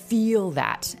 And you feel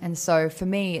that. And so for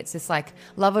me, it's just like,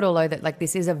 love it or loathe it. Like,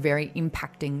 this is a very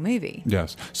impacting movie.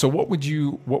 Yes. So what would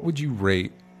you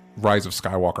rate Rise of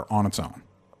Skywalker on its own?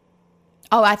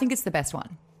 Oh, I think it's the best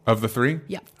one. Of the 3?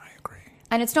 Yeah. I agree.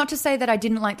 And it's not to say that I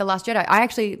didn't like The Last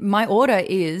Jedi. My order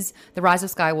is The Rise of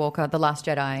Skywalker, The Last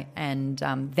Jedi, and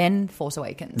then Force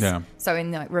Awakens. Yeah. So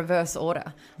in the reverse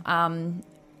order.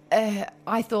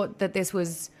 I thought that this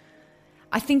was...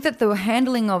 I think that the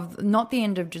handling of not the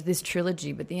end of just this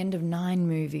trilogy, but the end of 9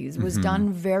 movies was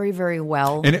done very, very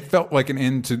well. And it felt like an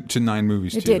end to 9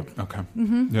 movies, it too. Did. Okay.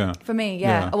 Mm-hmm. Yeah. For me,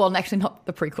 yeah. Well, actually, not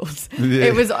the prequels. Yeah.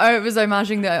 It was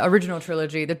homaging the original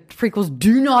trilogy. The prequels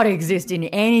do not exist in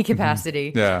any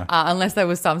capacity. Yeah. Unless there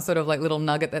was some sort of like little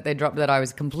nugget that they dropped that I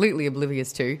was completely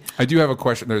oblivious to. I do have a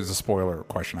question. There's a spoiler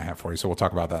question I have for you, so we'll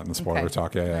talk about that in the spoiler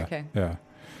talk. Yeah. Okay. Yeah.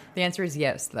 The answer is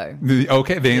yes, though. The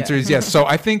answer is yes. So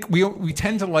I think we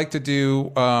tend to like to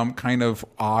do kind of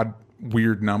odd,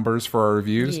 weird numbers for our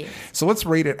reviews. Yes. So let's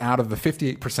rate it out of the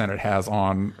 58% it has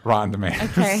on Rotten Tomatoes.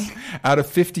 Okay. Out of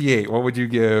 58, what would you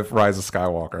give Rise of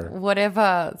Skywalker?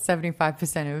 Whatever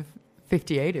 75% of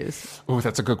 58 is. Oh,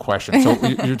 that's a good question. So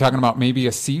you're talking about maybe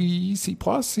a C+, C+?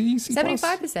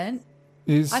 75%?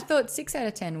 Is, I thought 6 out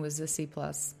of 10 was a C+.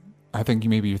 I think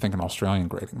you're thinking Australian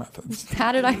grading methods.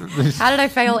 How did I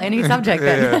fail any subject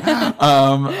then?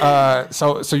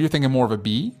 So you're thinking more of a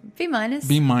B? B minus.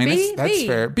 B minus. B, That's B,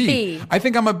 fair. B. I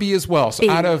think I'm a B as well. So B.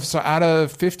 out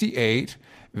of 58,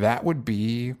 that would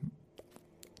be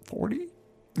 40.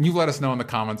 You let us know in the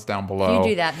comments down below. You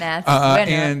do that math.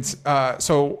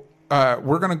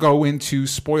 We're going to go into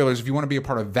spoilers. If you want to be a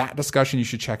part of that discussion, you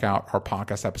should check out our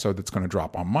podcast episode that's going to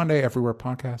drop on Monday, everywhere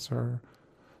podcasts are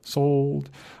sold.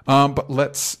 But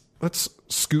let's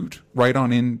scoot right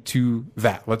on into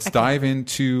that. Let's dive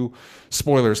into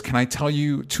spoilers. Can I tell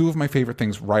you two of my favorite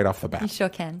things right off the bat? You sure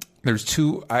can. There's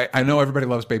two. I know everybody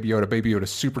loves Baby Yoda. Baby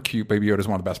Yoda's super cute. Baby Yoda's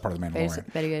one of the best parts of The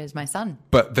Mandalorian. Baby Yoda is my son.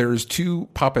 But there's two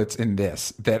puppets in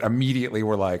this that immediately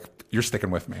were like, you're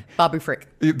sticking with me. Babu Frick.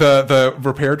 The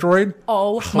repair droid.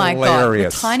 Oh my God.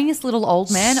 The tiniest little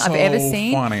old man I've ever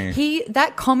seen. Funny.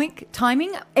 That comic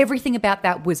timing, everything about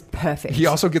that was perfect. He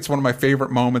also gets one of my favorite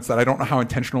moments that I don't know how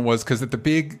intentional was, because at the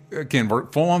big, again, we're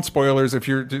full on spoilers. If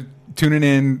you're tuning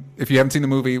in, if you haven't seen the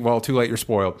movie, well, too late, you're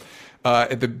spoiled.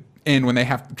 At the end, when they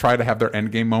have to try to have their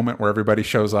endgame moment where everybody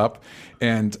shows up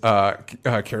and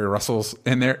Kerry Russell's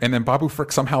in there, and then Babu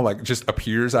Frick somehow like just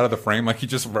appears out of the frame, like he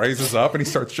just rises up and he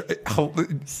starts. It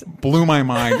blew my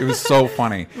mind. It was so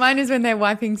funny. Mine is when they're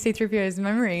wiping C-3PO's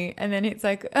memory, and then it's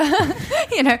like,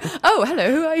 oh, hello,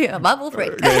 who are you? Babu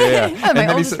Frick. Yeah. Oh,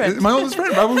 my oldest friend. My oldest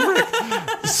friend, Babu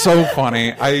Frick. So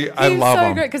funny. I love him. He's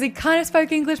so great because he kind of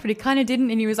spoke English, but he kind of didn't,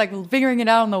 and he was like figuring it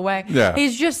out on the way. Yeah.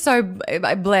 He's just so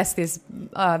blessed.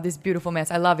 This beautiful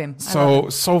mess. I love him. So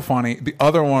funny. The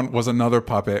other one was another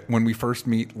puppet. When we first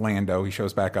meet Lando, he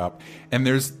shows back up, and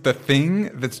there's the thing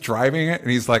that's driving it,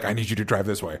 and he's like, I need you to drive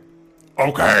this way.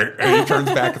 Okay. And he turns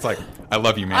back. It's like, I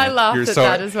love you, man. I laughed at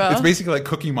that as well. It's basically like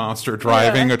Cookie Monster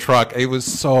driving a truck. It was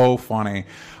so funny.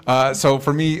 So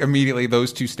for me, immediately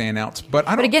those two standouts. But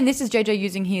again, this is JJ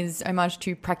using his homage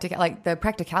to the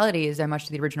practicality is homage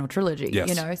to the original trilogy.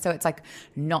 Yes. So it's like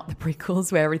not the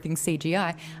prequels where everything's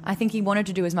CGI. I think he wanted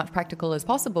to do as much practical as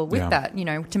possible with that,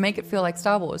 to make it feel like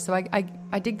Star Wars. So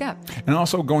I dig that. And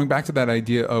also going back to that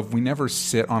idea of we never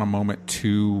sit on a moment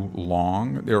too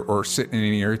long or sit in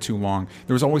any area too long.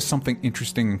 There was always something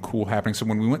interesting and cool happening. So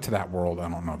when we went to that world, I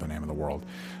don't know the name of the world.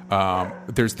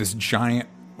 There's this giant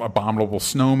abominable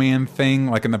snowman thing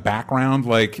like in the background.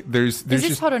 Like there's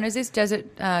hold on, is this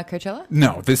Desert Coachella?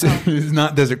 No, this is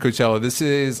not Desert Coachella. This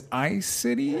is Ice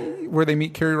City, where they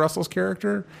meet Kerry Russell's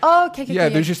character. Oh, okay. Yeah,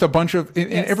 there's just a bunch of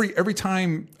every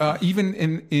time, even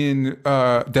in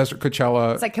Desert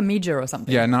Coachella, it's like Kamija or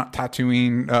something. Yeah, not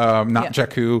Tatooine, not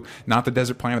Jakku, not the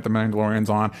desert planet the Mandalorian's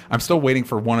on. I'm still waiting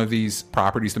for one of these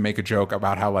properties to make a joke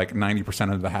about how like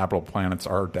 90% of the habitable planets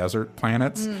are desert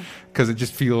planets, because it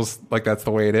just feels like that's the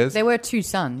way it is. There were two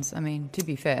suns. I mean, to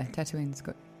be fair, Tatooine's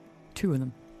got two of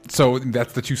them. So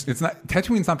that's the two. It's not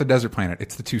Tatooine's not the desert planet.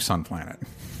 It's the two sun planet.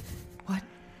 What?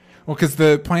 Well, because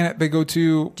the planet they go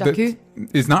to Jakku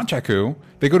is not Jakku.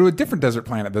 They go to a different desert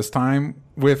planet this time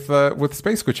with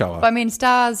Space Coachella. But, I mean,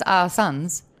 stars are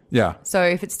suns. Yeah. So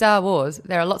if it's Star Wars,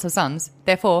 there are lots of suns.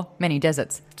 Therefore, many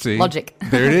deserts. See? Logic.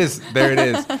 There it is. There it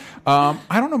is. I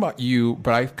don't know about you,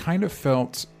 but I kind of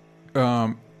felt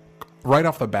right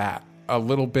off the bat a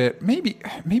little bit, maybe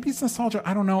it's nostalgia,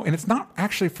 I don't know, and it's not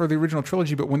actually for the original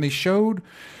trilogy, but when they showed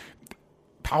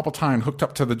Palpatine hooked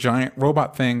up to the giant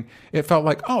robot thing, it felt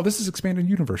like, oh, this is expanded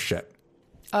universe shit.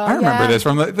 I remember this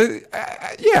from I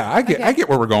get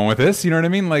where we're going with this. You know what I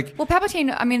mean? Like, well,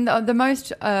 Palpatine. I mean, the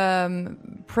most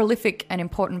prolific and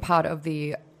important part of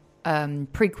the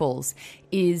prequels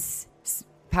is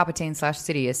Palpatine /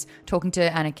 Sidious talking to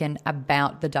Anakin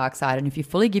about the dark side, and if you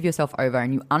fully give yourself over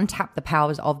and you untap the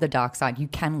powers of the dark side, you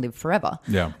can live forever.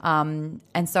 Yeah.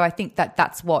 And so I think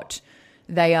that's what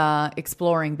they are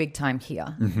exploring big time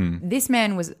here. Mm-hmm. This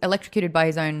man was electrocuted by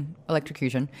his own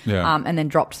electrocution, and then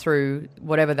dropped through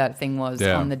whatever that thing was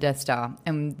on the Death Star,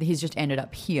 and he's just ended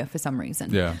up here for some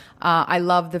reason. Yeah. I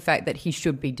love the fact that he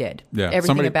should be dead. Yeah.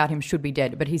 Everything about him should be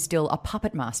dead, but he's still a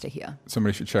puppet master here.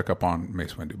 Somebody should check up on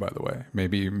Mace Windu, by the way.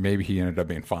 Maybe he ended up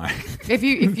being fine. If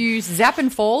you zap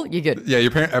and fall, you're good. Yeah,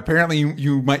 apparently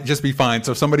you might just be fine.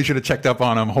 So somebody should have checked up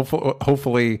on him.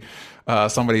 Hopefully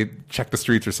somebody check the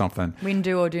streets or something. Win,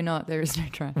 do or do not. There is no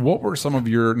try. What were some of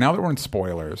your, now that we're in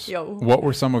spoilers, what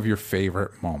were some of your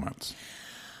favorite moments?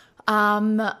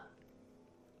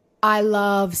 I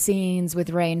love scenes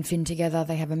with Rey and Finn together.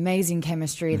 They have amazing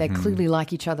chemistry. They clearly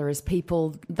like each other as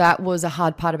people. That was a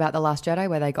hard part about The Last Jedi,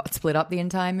 where they got split up the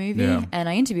entire movie. Yeah. And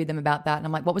I interviewed them about that. And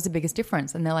I'm like, what was the biggest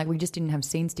difference? And they're like, we just didn't have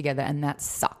scenes together, and that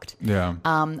sucked. Yeah.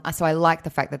 So I like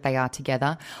the fact that they are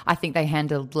together. I think they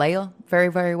handled Leia very,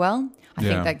 very well. I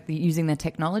think that using the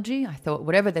technology, I thought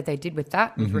whatever that they did with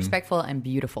that was respectful and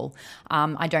beautiful.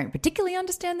 I don't particularly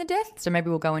understand the death, so maybe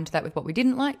we'll go into that with what we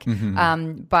didn't like.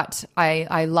 But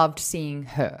I loved seeing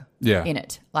her in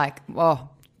it. Like, oh,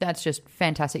 that's just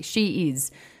fantastic. She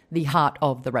is the heart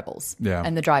of the rebels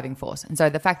and the driving force. And so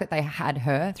the fact that they had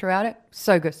her throughout it,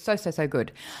 so good, so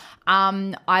good.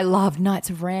 I love Knights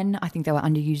of Ren. I think they were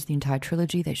underused the entire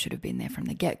trilogy. They should have been there from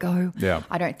the get-go. Yeah.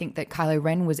 I don't think that Kylo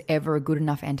Ren was ever a good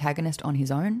enough antagonist on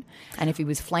his own. And if he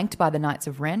was flanked by the Knights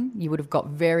of Ren, you would have got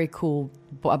very cool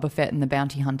Boba Fett and the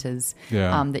Bounty Hunters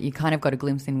that you kind of got a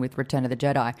glimpse in with Return of the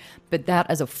Jedi. But that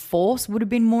as a force would have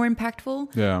been more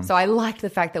impactful. Yeah. So I liked the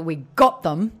fact that we got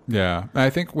them. Yeah. I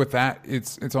think with that,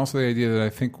 it's also the idea that I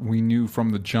think we knew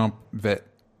from the jump that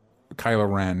Kylo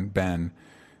Ren, Ben,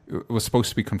 was supposed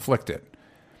to be conflicted.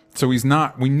 So we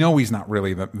know he's not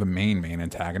really the main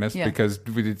antagonist because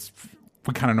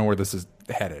we kind of know where this is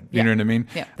headed. You know what I mean?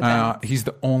 Yeah, he's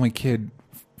the only kid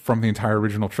from the entire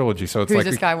original trilogy. So it's who's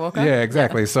like a Skywalker. Yeah,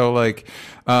 exactly. Yeah. So like,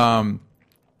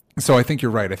 so I think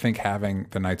you're right. I think having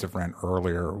the Knights of Ren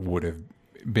earlier would have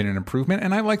been an improvement.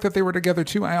 And I like that they were together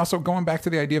too. I also, going back to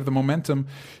the idea of the momentum,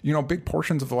 big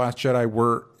portions of The Last Jedi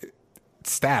were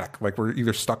static, like we're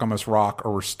either stuck on this rock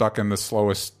or we're stuck in the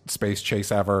slowest space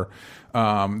chase ever.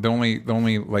 The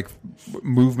only like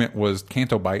movement was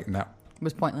Canto Bight, and that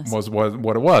was pointless. Was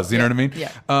what it was. You know what I mean?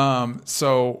 Yeah.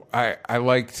 So I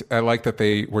liked that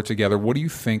they were together. What do you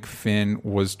think Finn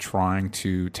was trying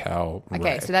to tell Rey?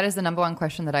 Okay, so that is the number one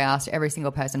question that I asked every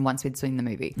single person once we'd seen the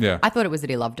movie. Yeah. I thought it was that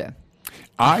he loved her.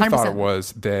 I thought it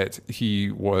was that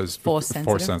he was force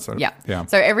sensitive. Yeah.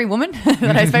 So every woman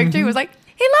that I spoke to was like,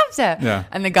 he loves her. Yeah.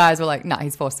 And the guys were like, no,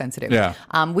 he's force sensitive. Yeah.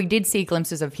 We did see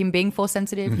glimpses of him being force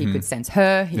sensitive. He could sense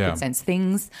her. He could sense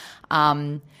things.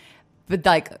 But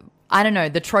like, I don't know,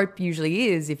 the trope usually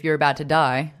is if you're about to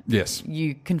die, yes,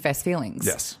 you confess feelings.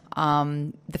 Yes.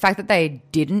 The fact that they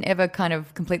didn't ever kind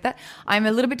of complete that, I'm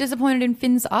a little bit disappointed in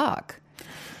Finn's arc.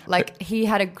 Like, he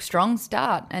had a strong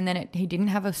start and then he didn't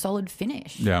have a solid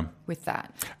finish with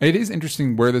that. It is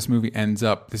interesting where this movie ends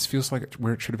up. This feels like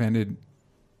where it should have ended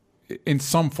in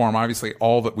some form. Obviously,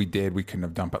 all that we did, we couldn't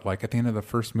have done. But like at the end of the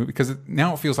first movie, because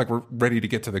now it feels like we're ready to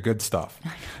get to the good stuff.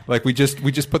 Like we just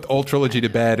put the old trilogy to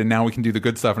bed and now we can do the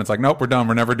good stuff. And it's like, nope, we're done.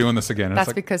 We're never doing this again. And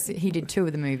that's because he did 2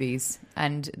 of the movies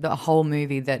and the whole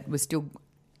movie that was still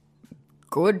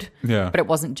good. Yeah. But it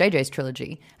wasn't JJ's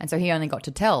trilogy. And so he only got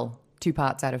to tell 2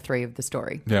 parts out of 3 of the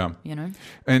story. Yeah.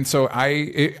 And so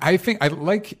I think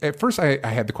at first I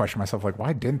had the question myself, like,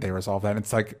 why didn't they resolve that? And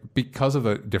it's like, because of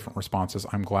the different responses,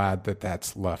 I'm glad that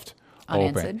that's left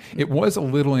unanswered. Open. It was a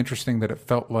little interesting that it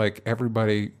felt like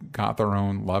everybody got their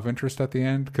own love interest at the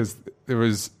end, because there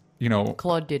was,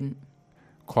 Claude didn't.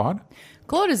 Claude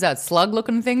is that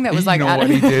slug-looking thing that was like... what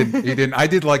he did? He didn't. I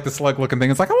did like the slug-looking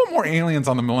thing. It's like, I want more aliens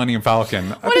on the Millennium Falcon.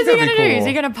 What is he going to do? Is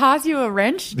he going to pass you a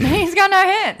wrench? He's got no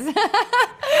hands.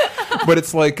 But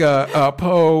it's like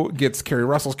Poe gets Kerry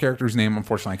Russell's character's name.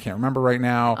 Unfortunately, I can't remember right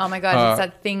now. Oh my God, it's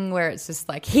that thing where it's just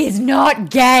like, he's not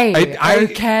gay,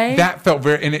 okay? That felt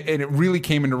very... And it really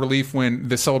came into relief when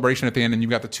the celebration at the end and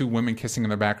you've got the 2 women kissing in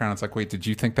the background. It's like, wait, did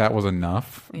you think that was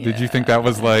enough? Yeah. Did you think that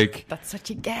was like... That's what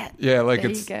you get. Yeah, like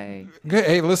there it's... you go.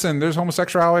 Hey, listen, there's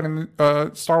homosexuality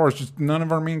in Star Wars. Just none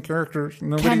of our main characters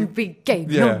can be gay.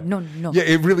 Yeah. No. Yeah,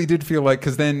 it really did feel like,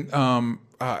 because then I'm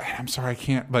sorry, I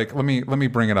can't, like, let me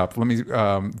bring it up.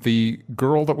 The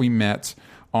girl that we met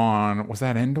on, was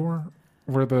that Endor,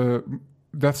 where the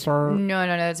Death Star? No,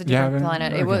 it's a different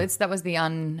planet. Okay. That was the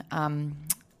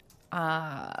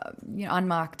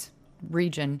unmarked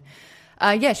region.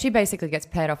 She basically gets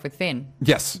paired off with Finn.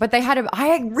 Yes. But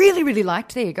I really, really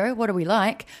liked, there you go, what do we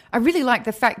like? I really like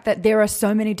the fact that there are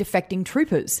so many defecting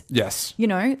troopers. Yes.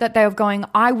 That they were going,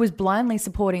 I was blindly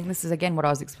supporting, this is again what I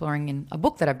was exploring in a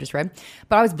book that I've just read,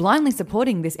 but I was blindly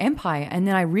supporting this empire, and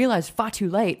then I realized far too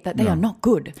late that they are not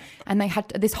good. And they had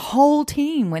this whole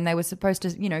team, when they were supposed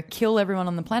to, kill everyone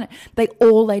on the planet, they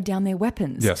all laid down their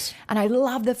weapons. Yes. And I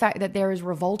love the fact that there is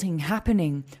revolting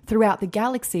happening throughout the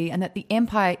galaxy, and that the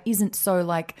empire isn't so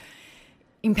like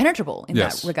impenetrable in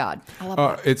that regard. I love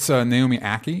that. It's Naomi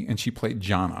Ackie, and she played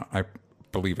Jannah, I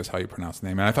believe is how you pronounce the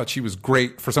name. And I thought she was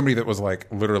great for somebody that was like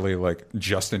literally like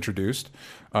just introduced.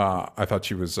 I thought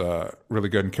she was really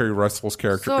good. And Kerry Russell's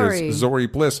character is Zori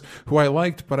Bliss, who I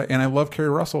liked, and I love Kerry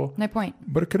Russell. No point.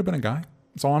 But it could have been a guy.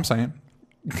 That's all I'm saying.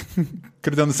 Could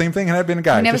have done the same thing and had been a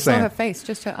guy. I never saw her face,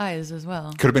 just her eyes as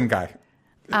well. Could have been a guy.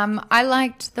 I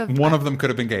liked the... One of them could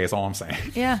have been gay, is all I'm saying.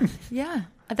 Yeah.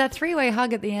 That 3-way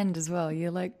hug at the end as well. You're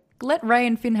like, let Rey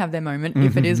and Finn have their moment,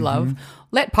 if it is love.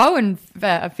 Let Poe and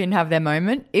Finn have their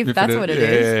moment, if that's what it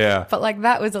is. Yeah. But like,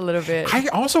 that was a little bit... I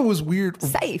also was weird...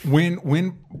 Safe.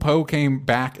 When Poe came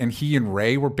back and he and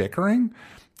Rey were bickering,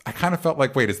 I kind of felt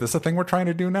like, wait, is this a thing we're trying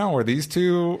to do now? Or these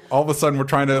two, all of a sudden we're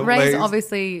trying to... Rey's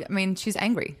obviously... I mean, she's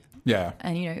angry. Yeah.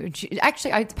 And,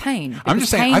 actually, it's pain. I'm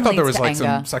just saying, pain I thought there leads was to some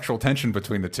anger. sexual tension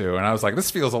between the two. And I was like,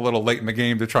 this feels a little late in the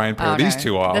game to try and pair these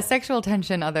two off. The sexual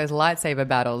tension are those lightsaber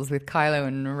battles with Kylo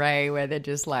and Rey where they're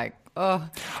just like, oh.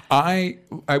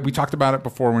 We talked about it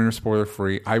before when we were spoiler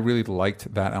free. I really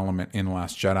liked that element in The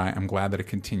Last Jedi. I'm glad that it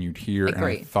continued here.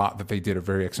 Agree. And I thought that they did a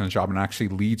very excellent job, and actually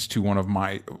leads to one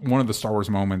of the Star Wars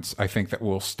moments I think that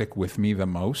will stick with me the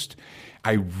most.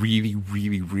 I really,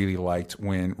 really, really liked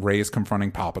when Rey is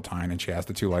confronting Palpatine and she has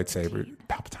the two lightsabers.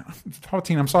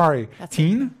 Palpatine, I'm sorry.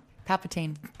 Palpatine.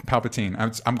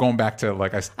 I'm going back to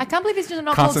I can't believe it's just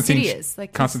not called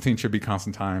Sidious. Constantine should be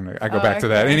Constantine. I go back to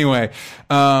that anyway.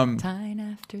 Time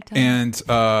after time.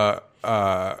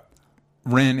 And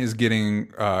Ren is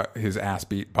getting his ass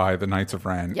beat by the Knights of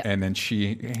Ren, and then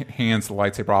she hands the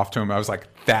lightsaber off to him. I was like,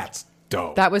 that's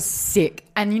dope. That was sick.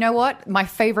 And you know what? My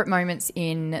favorite moments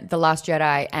in The Last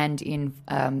Jedi and in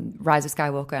Rise of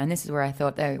Skywalker, and this is where I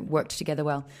thought they worked together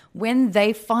well, when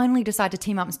they finally decide to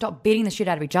team up and stop beating the shit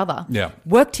out of each other,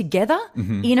 work together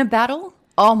in a battle.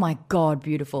 Oh my God,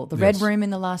 beautiful. The Red Room in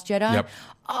The Last Jedi. Yep.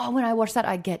 Oh, when I watch that,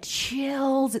 I get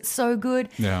chills. It's so good.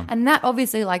 Yeah. And that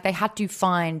obviously, they had to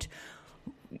find,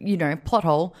 plot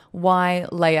hole, why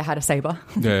Leia had a saber.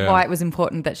 Why it was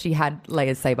important that she had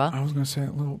Leia's saber. I was going to say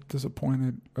a little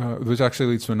disappointed, which actually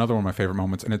leads to another one of my favorite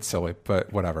moments, and it's silly,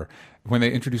 but whatever. When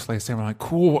they introduce Leia's saber, I'm like,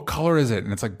 cool, what color is it?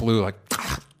 And it's like blue, like,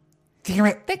 damn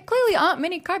it. There clearly aren't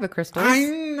many kyber crystals. I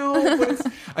know.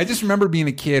 But I just remember being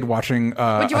a kid watching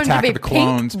Attack of the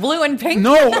Clones. Pink, blue and pink?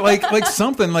 No, like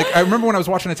something. Like I remember when I was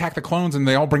watching Attack the Clones and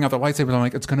they all bring out their lightsabers. I'm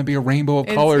like, it's going to be a rainbow of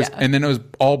colors. Yeah. And then it was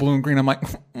all blue and green. I'm like,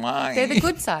 why? They're the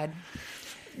good side.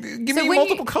 Give me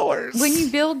multiple colors. When you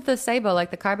build the saber,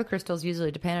 the kyber crystals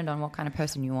usually depended on what kind of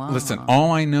person you are. Listen,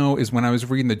 all I know is when I was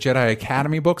reading the Jedi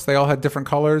Academy books, they all had different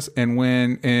colors. And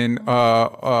when in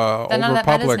Old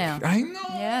Republic, I know.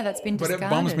 Yeah, that's been discarded. But it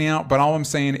bums me out. But all I'm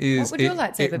saying is, what would your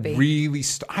lightsaber be? Really,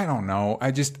 I don't know.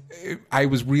 I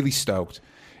was really stoked.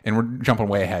 And we're jumping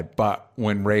way ahead, but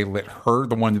when Rey lit her,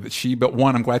 the one that she built,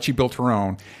 I'm glad she built her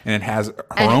own, and it has her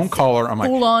own color. I'm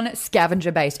like, full on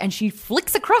scavenger based, and she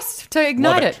flicks across to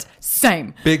ignite it.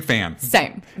 Same. Big fan.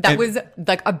 Same. That was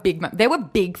a big. There were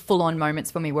big full on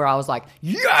moments for me where I was like,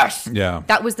 yes. Yeah.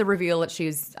 That was the reveal that she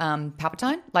was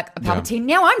Palpatine, like a Palpatine.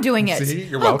 Yeah. Now I'm doing it. See,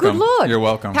 you're welcome. Good Lord. You're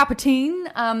welcome.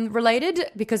 Palpatine related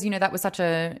because that was such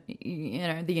a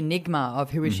the enigma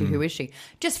of who is she, who is she?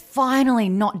 Just finally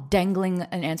not dangling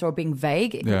an answer or being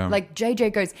vague. Yeah. Like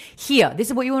JJ goes, here, this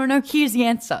is what you want to know. Here's the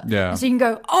answer. Yeah. And so you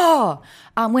can go,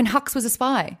 when Hux was a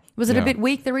spy, was it a bit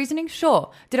weak, the reasoning?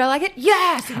 Sure. Did I like it?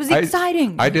 Yes. It was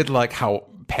exciting. I did like how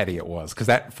petty it was because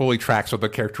that fully tracks with the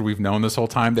character we've known this whole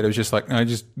time. That it was just like, I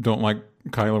just don't like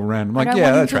Kylo Ren. I'm like,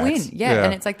 yeah, that tracks. Yeah.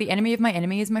 And it's like the enemy of my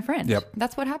enemy is my friend. Yep.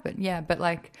 That's what happened. Yeah. But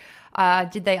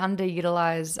did they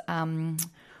underutilize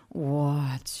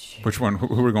what? Which one?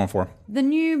 Who are we going for? The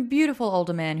new beautiful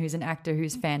older man who's an actor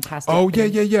who's fantastic. Oh,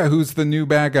 yeah. Who's the new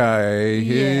bad guy?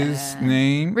 His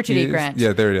name? Richard E. Grant.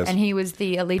 Yeah, there it is. And he was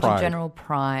the Allegiant General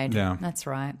Pride. Yeah. That's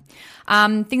right.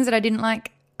 Things that I didn't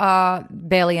like,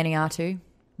 barely any R2.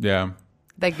 Yeah.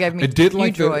 They gave me I did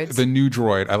like droids. the new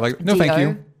droid. I like. No, thank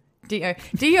you.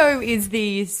 Dio is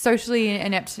the socially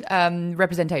inept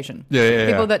representation. Yeah.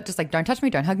 People that just don't touch me,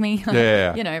 don't hug me.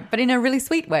 Yeah. But in a really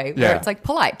sweet way where it's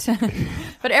polite.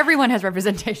 But everyone has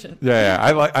representation. Yeah.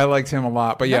 I liked him a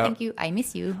lot. But no, thank you. I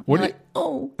miss you. What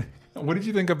did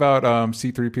you think about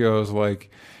C-3PO's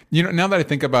now that I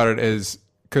think about it is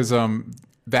because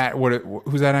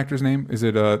who's that actor's name? Is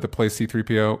it that plays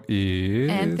C-3PO? Is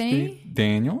Anthony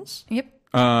Daniels? Yep.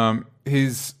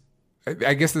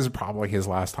 I guess this is probably his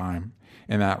last time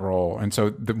in that role. And so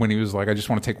when he was like, I just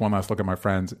want to take one last look at my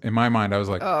friends, in my mind, I was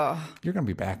like, you're going to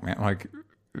be back, man.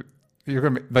 You're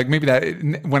going to be maybe that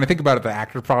when I think about it, the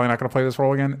actor's probably not going to play this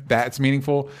role again. That's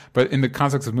meaningful. But in the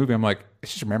context of the movie, I'm like,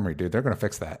 it's just your memory, dude. They're going to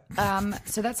fix that.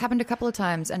 So that's happened a couple of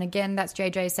times. And again, that's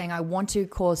JJ saying, I want to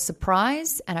cause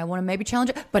surprise and I want to maybe challenge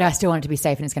it, but I still want it to be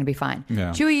safe and it's going to be fine. Yeah.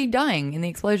 Chewie dying in the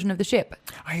explosion of the ship.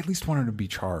 I at least wanted to be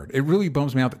charred. It really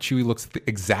bums me out that Chewie looks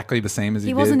exactly the same as he did.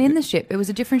 He wasn't in the ship. It was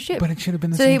a different ship. But it should have been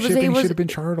the same ship and he should have been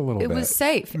charred a little bit. It was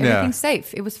safe. Everything's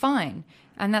safe. It was fine.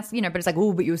 And that's, but it's like,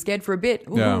 but you were scared for a bit.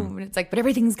 Ooh. Yeah. And it's like, but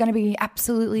everything's going to be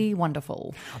absolutely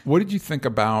wonderful. What did you think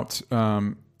about, I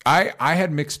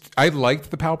liked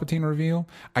the Palpatine reveal.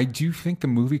 I do think the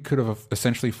movie could have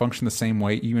essentially functioned the same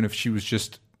way, even if she was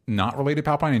just not related to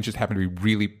Palpatine and just happened to be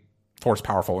really force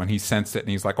powerful and he sensed it and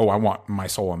he's like, oh, I want my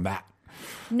soul in that.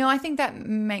 No, I think that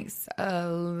makes a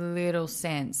little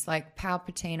sense.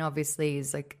 Palpatine obviously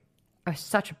is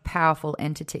such a powerful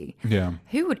entity. Yeah.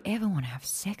 Who would ever want to have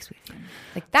sex with him?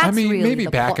 Like, that's I mean, really maybe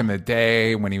the back plot. in the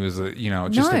day when he was, just No,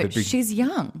 at the big... she's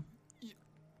young.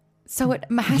 So it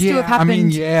has to have happened. I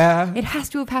mean, yeah. It has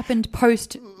to have happened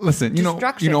post. Listen, you know what?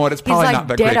 It's His, probably like, not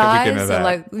that dead great that we get eyes into that. are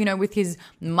like, with his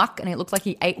muck, and it looks like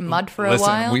he ate mud for a Listen,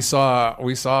 while. we saw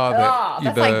that.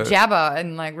 That's like Jabba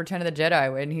in like Return of the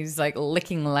Jedi when he's like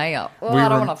licking Leia. I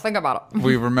don't want to think about it.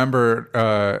 We we're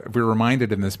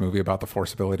reminded in this movie about the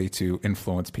Force ability to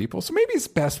influence people. So maybe it's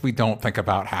best we don't think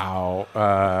about how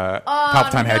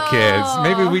Palpatine had kids.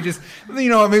 Maybe we just,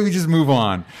 maybe we just move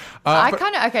on.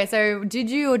 So did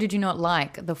you or did you not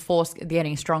like the Force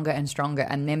getting stronger and stronger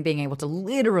and then being able to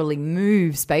literally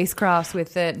move spacecrafts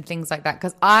with it and things like that?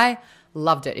 Because I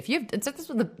loved it.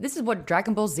 This is what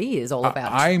Dragon Ball Z is all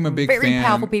about. I'm a big very fan.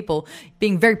 Powerful people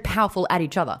being very powerful at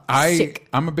each other.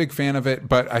 I'm a big fan of it,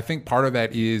 but I think part of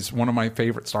that is one of my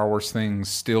favorite Star Wars things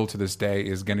still to this day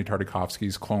is Genndy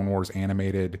Tartakovsky's Clone Wars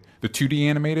animated, the 2D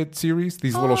animated series,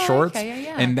 these little shorts. Okay,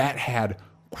 yeah. And that had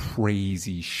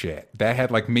crazy shit. That had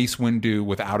like Mace Windu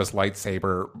without his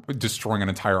lightsaber destroying an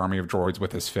entire army of droids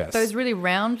with his fist. Those really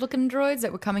round looking droids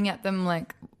that were coming at them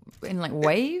like in like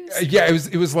waves. Yeah,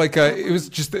 it was like it was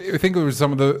just, I think it was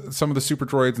some of the super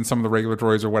droids and some of the regular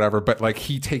droids or whatever. But like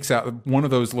he takes out one of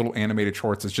those little animated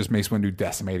shorts. Is just Mace Windu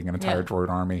decimating an entire droid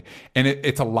army, and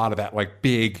it's a lot of that like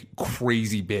big,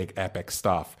 crazy, big, epic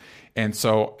stuff. And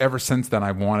so ever since then,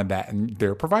 I've wanted that, and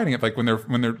they're providing it. Like when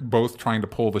they're both trying to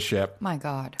pull the ship. My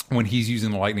God! When he's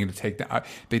using the lightning to take down,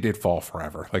 they did fall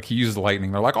forever. Like he uses the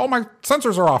lightning, they're like, "Oh, my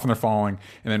sensors are off," and they're falling.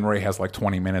 And then Rey has like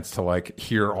 20 minutes to like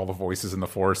hear all the voices in the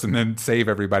Force and then save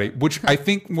everybody. Which I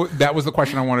think that was the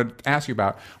question I wanted to ask you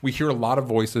about. We hear a lot of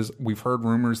voices. We've heard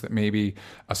rumors that maybe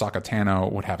Ahsoka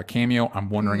Tano would have a cameo. I'm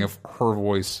wondering if her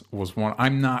voice was one.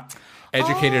 I'm not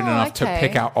educated enough to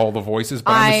pick out all the voices,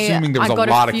 but I'm assuming there was a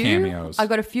lot of cameos. I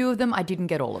got a few of them. I didn't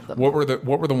get all of them. What were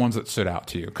the ones that stood out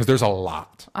to you? Because there's a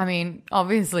lot. I mean,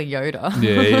 obviously Yoda.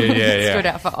 Yeah. Stood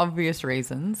out for obvious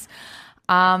reasons.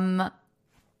 What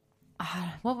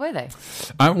were they?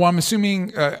 I'm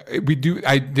assuming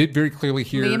I did very clearly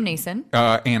hear Liam Neeson,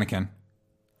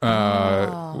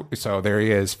 Anakin. So there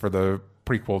he is for the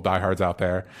prequel diehards out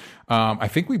there. I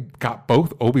think we got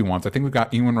both Obi-Wans. I think we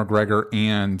got Ewan McGregor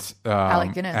and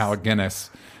Alec Guinness.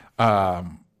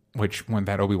 Which when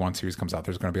that Obi-Wan series comes out,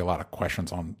 there's going to be a lot of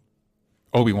questions on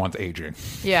Obi-Wan's aging.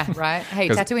 Yeah, right. Hey,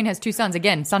 Tatooine has two sons.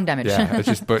 Again, sun damage. Yeah, it's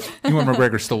just, but Ewan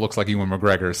McGregor still looks like Ewan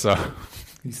McGregor, so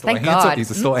he's still Thank God.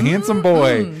 He's still a handsome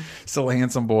boy. Still a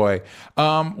handsome boy.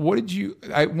 What did you?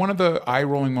 One of the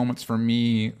eye-rolling moments for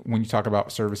me when you talk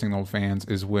about servicing old fans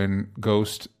is when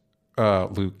Ghost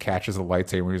Luke catches a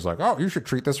lightsaber and he's like, "Oh, you should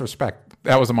treat this respect."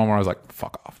 That was a moment where I was like,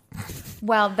 "Fuck off."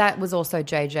 Well, that was also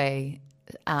JJ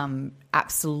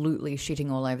absolutely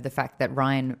shitting all over the fact that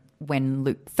Ryan, when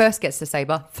Luke first gets the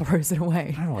saber, throws it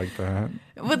away. I like that.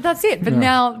 Well, that's it. But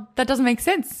now that doesn't make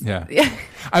sense. Yeah.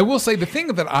 I will say the thing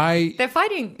that they're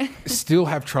fighting. still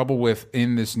have trouble with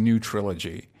in this new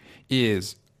trilogy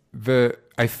is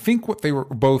I think what they were,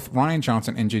 both Rian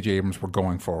Johnson and J.J. Abrams were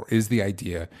going for is the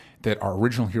idea that our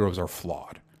original heroes are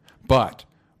flawed. But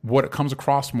what it comes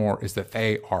across more is that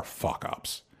they are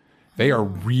fuck-ups. They are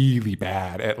really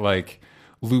bad at, like,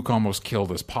 Luke almost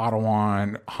killed his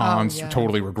Padawan, Han's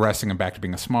totally regressing and back to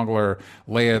being a smuggler.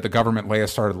 Leia, the government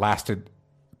Leia lasted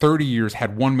 30 years,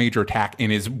 had one major attack,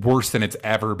 and is worse than it's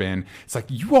ever been. It's like,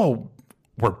 you all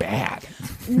were bad.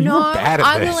 No, were bad at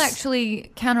I this. will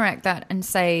actually counteract that and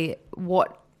say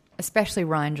what especially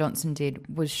Rian Johnson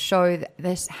did was show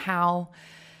this how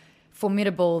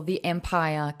formidable the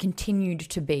Empire continued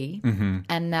to be,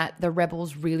 and that the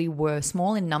rebels really were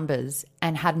small in numbers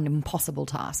and had an impossible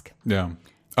task. Yeah.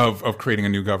 Of creating a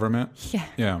new government? Yeah.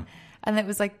 Yeah. And it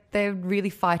was like they're really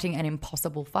fighting an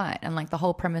impossible fight. And like the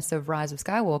whole premise of Rise of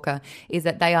Skywalker is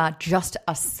that they are just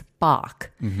a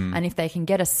spark. And if they can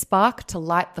get a spark to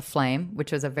light the flame,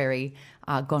 which was a very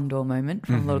Gondor moment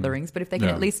from Lord of the Rings, but if they can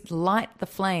at least light the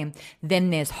flame, then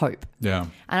there's hope. Yeah.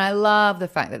 And I love the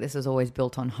fact that this is always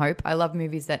built on hope. I love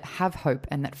movies that have hope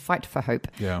and that fight for hope.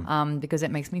 Yeah. Because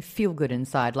it makes me feel good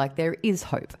inside, like there is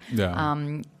hope.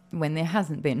 Yeah. When there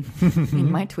hasn't been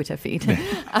in my Twitter feed.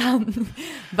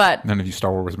 But none of you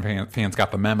Star Wars fans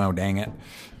got the memo, dang it.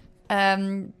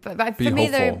 But for me,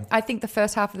 though, I think the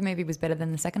first half of the movie was better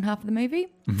than the second half of the movie.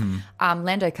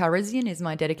 Lando Calrissian is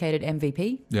my dedicated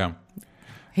MVP. Yeah.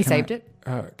 He saved it.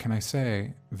 Can I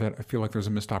say that I feel like there's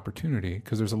a missed opportunity?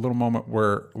 Because there's a little moment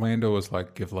where Lando is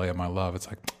like, "Give Leia my love." It's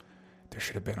like, there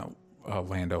should have been a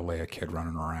Lando Leia kid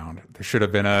running around. They should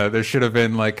have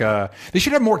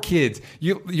more kids.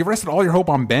 You rested all your hope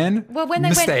on Ben. Well, when they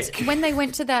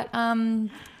went to that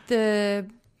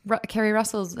Kerry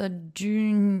Russell's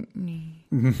June.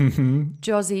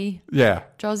 Josie. Yeah.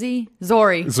 Josie?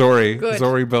 Zori. Good.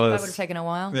 Zori Billis. That would have taken a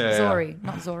while. Yeah, Zori,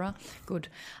 not Zora. Good.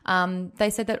 They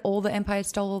said that all the Empire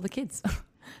stole all the kids.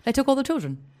 They took all the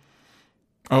children.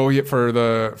 Oh, yeah,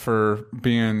 for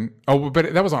being... Oh,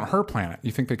 but that was on her planet.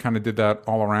 You think they kind of did that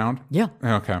all around? Yeah.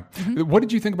 Okay. Mm-hmm. What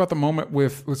did you think about the moment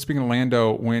with speaking of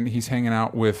Lando, when he's hanging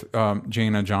out with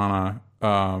Jaina Jana,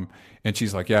 and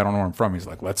she's like, yeah, I don't know where I'm from. He's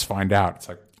like, let's find out. It's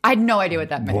like... I had no idea what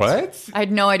that meant. What? I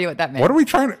had no idea what that meant. What are we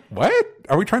trying to... What?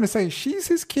 Are we trying to say she's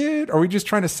his kid? Are we just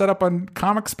trying to set up a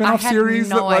comic spinoff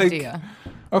series? I had no idea.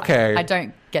 Okay. I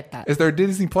don't get that. Is there a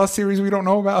Disney Plus series we don't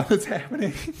know about that's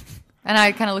happening? And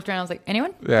I kind of looked around. I was like,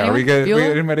 anyone? Yeah, anyone? we get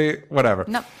anybody, whatever.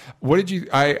 No. What did you?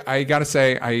 I gotta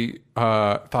say, I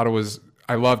thought it was.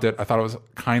 I loved it. I thought it was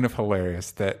kind of hilarious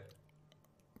that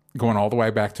going all the way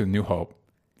back to New Hope,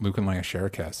 Luke and Leia share a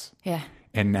kiss. Yeah.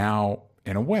 And now,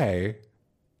 in a way,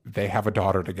 they have a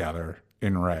daughter together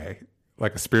in Rey.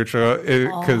 Like a spiritual,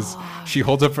 because she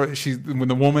holds up for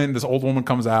when this old woman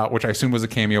comes out, which I assume was a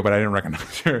cameo, but I didn't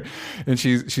recognize her. And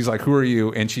she's like, "Who are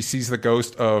you?" And she sees the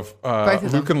ghost of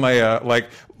Luke and Leia, like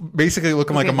basically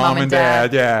looking like a mom and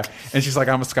dad. Yeah. And she's like,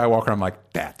 "I'm a Skywalker." I'm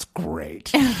like, "That's great."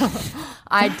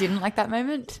 I didn't like that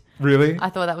moment. Really?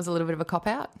 I thought that was a little bit of a cop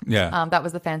out. Yeah. That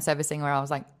was the fan servicing where I was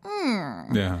like,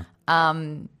 Yeah.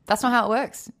 That's not how it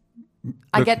works.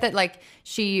 I get that, like,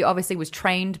 she obviously was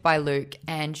trained by Luke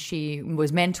and she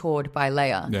was mentored by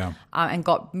Leia. Yeah. And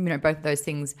got, both of those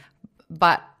things.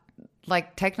 But,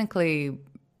 like, technically,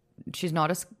 she's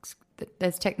not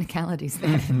there's technicalities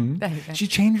there. Mm-hmm. There you go. She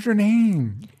changed her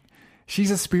name.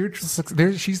 She's a spiritual,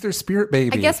 she's their spirit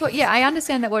baby. I guess I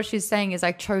understand that what she's saying is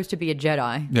I chose to be a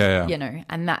Jedi. Yeah.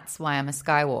 And that's why I'm a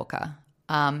Skywalker.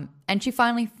 And she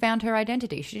finally found her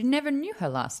identity. She never knew her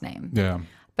last name. Yeah.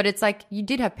 But it's like you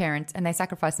did have parents and they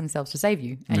sacrificed themselves to save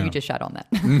you and you just shat on that.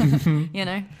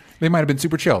 They might have been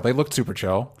super chill. They looked super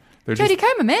chill. They're Jodie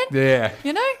Comer, man. Yeah.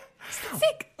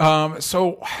 Sick.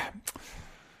 So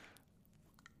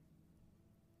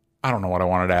I don't know what I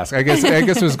wanted to ask. I guess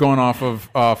it was going off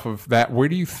of that. Where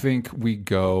do you think we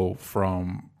go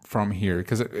from here?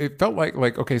 Because it felt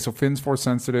like okay, so Finn's force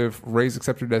sensitive, Rey's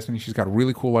accepted her destiny, she's got a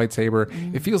really cool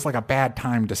lightsaber. It feels like a bad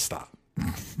time to stop.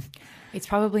 It's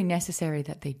probably necessary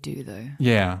that they do, though.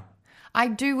 Yeah. I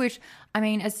do wish,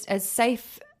 as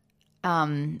safe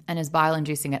and as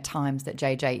bile-inducing at times that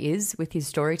JJ is with his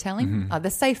storytelling, the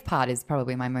safe part is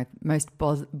probably my most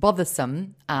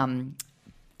bothersome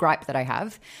gripe that I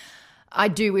have. I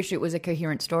do wish it was a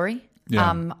coherent story.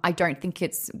 Yeah. I don't think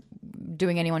it's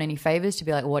doing anyone any favors to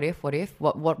be like, what if?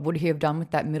 What would he have done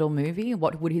with that middle movie?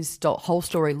 What would his whole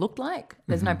story look like?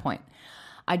 There's no point.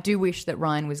 I do wish that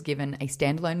Ryan was given a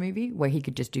standalone movie where he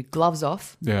could just do gloves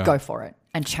off, go for it,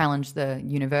 and challenge the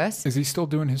universe. Is he still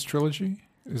doing his trilogy?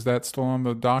 Is that still on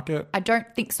the docket? I don't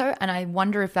think so, and I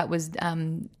wonder if that was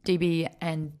DB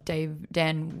and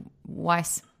Dan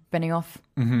Weiss Benioff,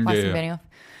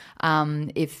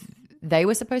 if they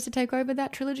were supposed to take over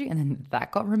that trilogy and then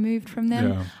that got removed from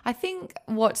them. Yeah. I think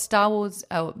what Star Wars,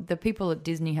 the people at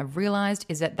Disney have realized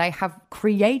is that they have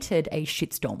created a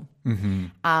shitstorm.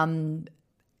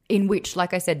 In which,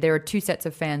 like I said, there are two sets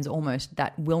of fans almost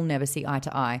that will never see eye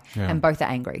to eye, and both are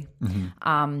angry.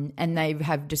 And they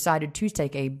have decided to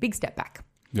take a big step back.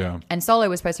 Yeah. And Solo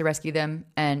was supposed to rescue them,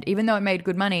 and even though it made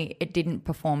good money, it didn't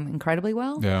perform incredibly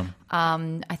well. Yeah.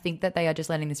 I think that they are just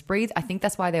letting this breathe. I think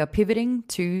that's why they are pivoting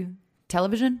to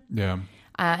television. Yeah.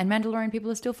 And Mandalorian people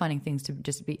are still finding things to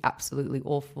just be absolutely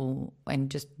awful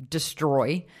and just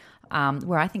destroy,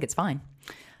 where I think it's fine.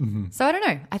 So I don't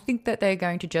know. I think that they're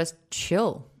going to just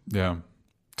chill. Yeah.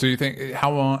 So you think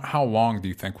how long do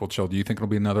you think we'll chill? Do you think it'll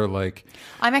be another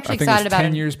I'm actually excited about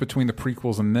 10 years between the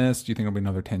prequels and this. Do you think it'll be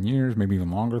another 10 years, maybe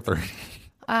even longer, 30?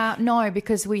 No,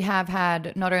 because we have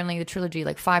had not only the trilogy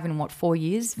 5 in 4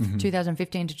 years,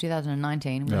 2015 to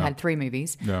 2019. We had 3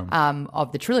 movies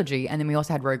of the trilogy, and then we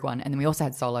also had Rogue One, and then we also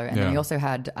had Solo, and then we also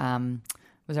had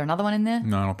was there another one in there?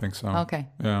 No, I don't think so. Okay.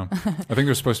 Yeah. I think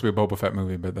there's supposed to be a Boba Fett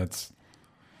movie, but that's...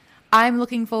 I'm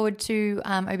looking forward to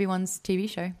Obi-Wan's TV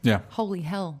show. Yeah. Holy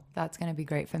hell, that's going to be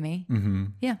great for me.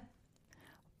 Yeah.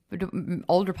 But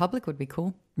Old Republic would be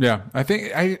cool. Yeah, I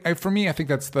think for me, I think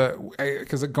that's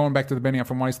because going back to the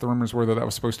Benioff and Weiss, the rumors were that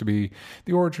was supposed to be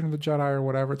the origin of the Jedi or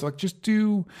whatever. It's like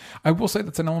I will say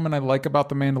that's an element I like about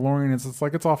the Mandalorian. It's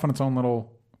like it's off on its own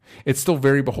little. It's still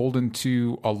very beholden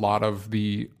to a lot of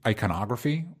the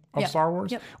iconography of Star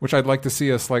Wars, which I'd like to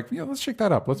see us let's shake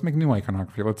that up. Let's make new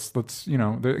iconography. Let's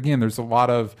again, there's a lot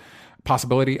of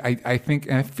possibility. I think,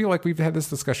 and I feel like we've had this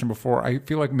discussion before. I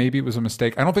feel like maybe it was a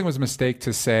mistake. I don't think it was a mistake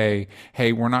to say,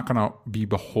 hey, we're not going to be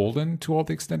beholden to all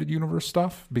the extended universe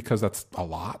stuff, because that's a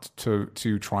lot to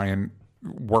try and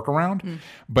work around,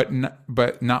 but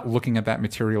not looking at that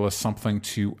material as something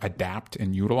to adapt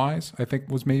and utilize, I think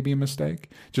was maybe a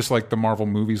mistake. Just like the Marvel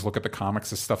movies look at the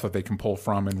comics as stuff that they can pull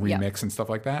from and remix and stuff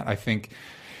like that. I think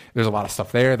there's a lot of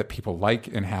stuff there that people like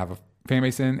and have a fan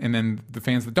base in, and then the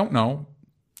fans that don't know.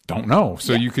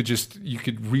 So you could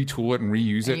retool it and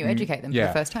reuse it. And you educate them for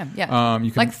the first time. Yeah.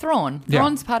 Like Thrawn.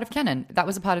 Thrawn's part of canon. That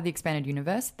was a part of the expanded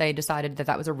universe. They decided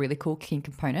that was a really cool key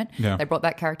component. Yeah. They brought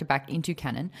that character back into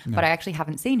canon, but I actually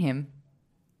haven't seen him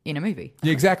in a movie.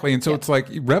 Yeah, exactly. And so it's like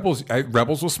Rebels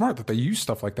was smart that they used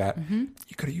stuff like that.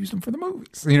 You could have used them for the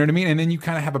movies. You know what I mean? And then you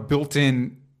kind of have a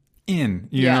built-in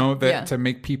to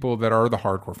make people that are the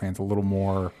hardcore fans a little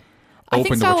more I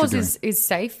think Star Wars is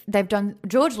safe.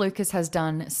 George Lucas has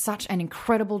done such an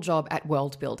incredible job at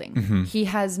world building. He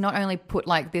has not only put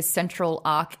like this central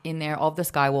arc in there of the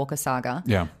Skywalker saga,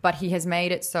 but he has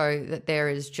made it so that there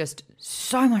is just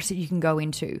so much that you can go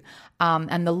into.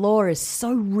 And the lore is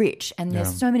so rich, and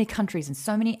there's so many countries and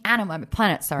so many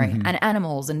planets, and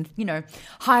animals, and,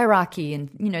 hierarchy, and,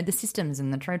 the systems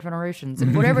and the trade federations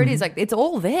and whatever it is, like it's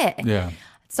all there. Yeah.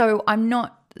 So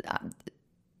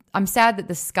I'm sad that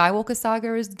the Skywalker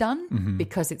saga is done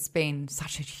because it's been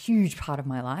such a huge part of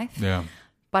my life. Yeah.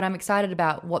 But I'm excited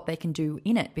about what they can do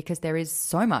in it because there is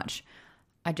so much.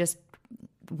 I just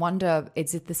wonder,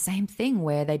 is it the same thing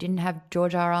where they didn't have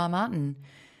George R.R. Martin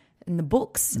in the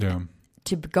books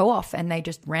to go off and they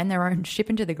just ran their own ship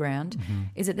into the ground?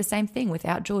 Is it the same thing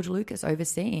without George Lucas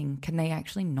overseeing? Can they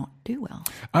actually not do well?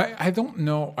 I don't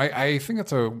know. I think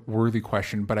that's a worthy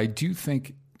question, but I do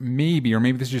think maybe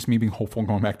this is just me being hopeful and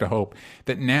going back to hope,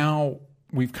 that now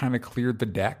we've kind of cleared the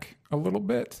deck a little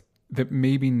bit, that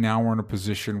maybe now we're in a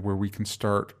position where we can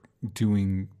start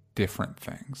doing different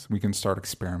things. We can start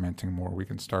experimenting more. We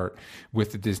can start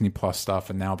with the Disney Plus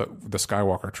stuff. And now that the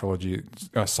Skywalker trilogy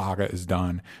saga is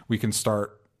done, we can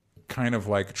start kind of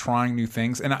like trying new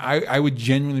things. And I would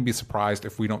genuinely be surprised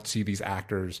if we don't see these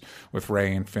actors with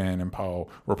Rey and Finn and Poe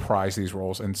reprise these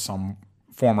roles in some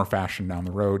form or fashion down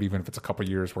the road, even if it's a couple of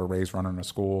years where Rey's running a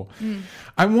school.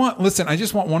 I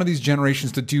just want one of these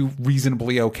generations to do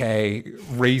reasonably okay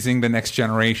raising the next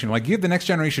generation. Like, give the next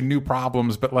generation new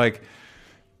problems, but like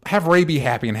have Rey be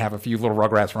happy and have a few little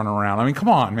Rugrats running around. I mean, come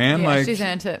on, man. Yeah, like, she's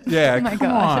into it. Yeah, oh my come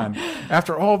God. on.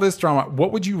 After all this drama,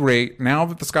 what would you rate, now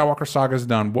that the Skywalker saga is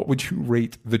done, what would you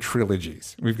rate the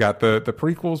trilogies? We've got the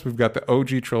prequels, we've got the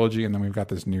OG trilogy, and then we've got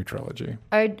this new trilogy.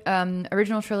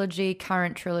 Original trilogy,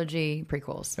 current trilogy,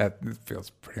 prequels. That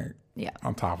feels pretty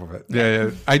on top of it.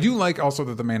 Yeah. I do like also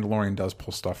that The Mandalorian does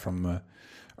pull stuff from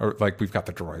we've got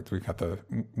the droids, we've got the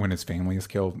when his family is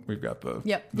killed, we've got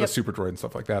the super droid and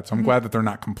stuff like that. So I'm glad that they're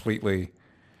not completely,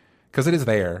 because it is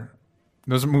there.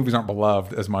 Those movies aren't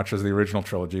beloved as much as the original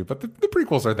trilogy, but the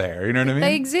prequels are there. You know what I mean?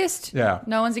 They exist. Yeah.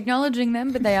 No one's acknowledging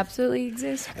them, but they absolutely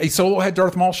exist. Hey, Solo had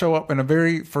Darth Maul show up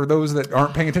for those that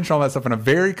aren't paying attention to all that stuff, in a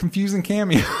very confusing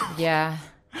cameo. Yeah.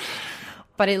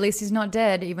 But at least he's not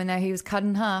dead, even though he was cut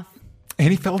in half. And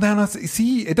he fell down.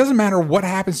 See, it doesn't matter what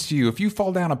happens to you. If you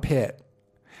fall down a pit,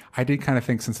 I did kind of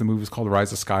think, since the movie was called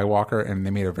Rise of Skywalker, and they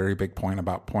made a very big point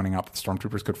about pointing out that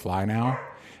stormtroopers could fly now,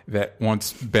 that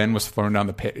once Ben was thrown down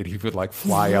the pit, he would like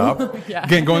fly up.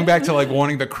 Again, going back to like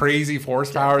wanting the crazy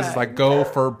force powers, it's like go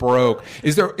for broke.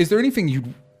 Is there anything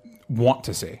you want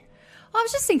to see? I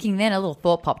was just thinking then, a little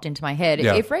thought popped into my head.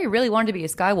 Yeah. If Rey really wanted to be a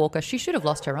Skywalker, she should have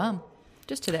lost her arm.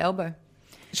 Just to the elbow.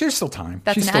 There's still time.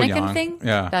 That's She's an still Anakin young. thing.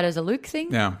 Yeah. That is a Luke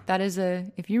thing. Yeah. That is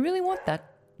if you really want that.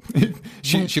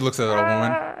 she looks at that old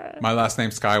woman. My last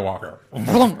name's Skywalker.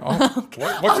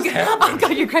 What just happened? Oh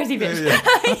God, you crazy bitch.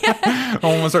 The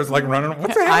woman starts like running.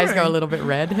 What's happening? Eyes go a little bit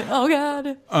red. Oh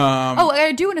God.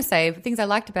 I do want to say things I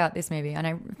liked about this movie,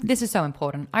 and this is so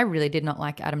important. I really did not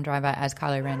like Adam Driver as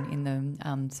Kylo Ren in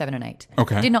the 7 and 8.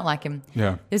 Okay. Did not like him.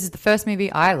 Yeah. This is the first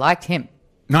movie I liked him.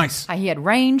 Nice. He had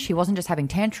range. He wasn't just having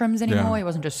tantrums anymore. Yeah. He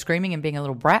wasn't just screaming and being a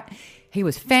little brat. He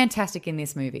was fantastic in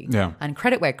this movie. Yeah. And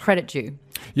credit where credit due.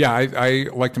 Yeah, I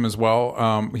liked him as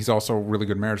well. He's also a really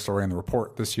good Marriage Story in The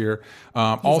Report this year.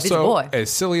 Also, as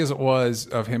silly as it was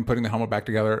of him putting the helmet back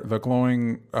together, the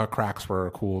glowing cracks were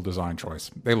a cool design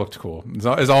choice. They looked cool, is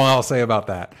all I'll say about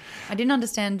that. I didn't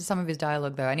understand some of his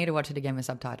dialogue, though. I need to watch it again with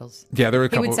subtitles. Yeah, there were a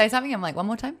couple. He would say something, I'm like, one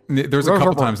more time? There's a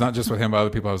couple times, not just with him, but other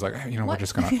people, I was like, hey,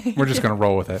 we're just gonna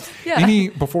roll with it. Yeah.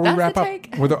 Before we wrap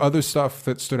up, were there other stuff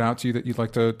that stood out to you that you'd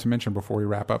like to mention before we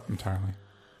wrap up entirely?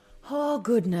 Oh,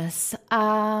 goodness.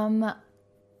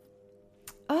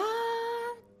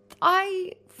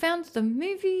 found the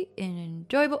movie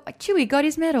enjoyable. Chewie got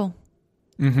his medal.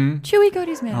 Mm-hmm. Chewie got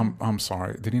his medal. I'm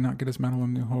sorry. Did he not get his medal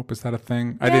in New Hope? Is that a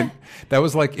thing? Yeah. I didn't. That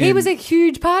was like he was a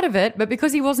huge part of it, but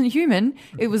because he wasn't human,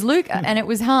 it was Luke and it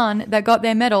was Han that got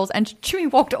their medals, and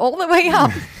Chewie walked all the way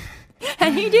up.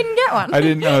 And he didn't get one. I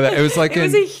didn't know that. It was like it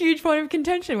was a huge point of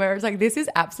contention where it's like, this is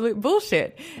absolute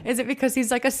bullshit. Is it because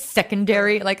he's like a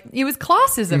secondary, like it was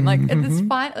classism, like at this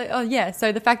fine, like, oh yeah.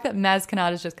 So the fact that Maz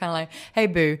Kanata is just kind of like, hey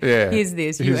boo, here's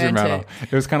this, you earned it.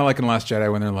 It was kind of like in Last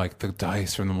Jedi when they're like the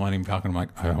dice from the Millennium Falcon. I'm like,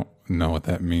 I don't know what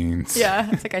that means. Yeah,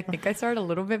 it's like I think I saw it a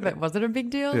little bit, but was it a big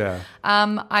deal? Yeah.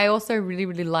 I also really,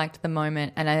 really liked the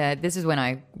moment, and this is when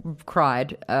I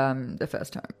cried the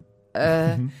first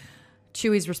time.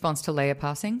 Chewie's response to Leia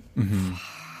passing. Mm-hmm.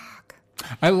 Fuck.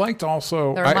 I liked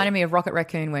also... That reminded me of Rocket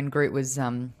Raccoon when Groot was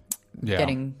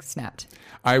getting snapped.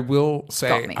 I will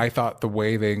say, I thought the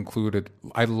way they included...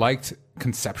 I liked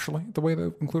conceptually the way they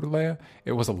included Leia.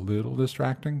 It was a little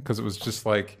distracting because it was just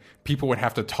like people would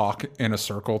have to talk in a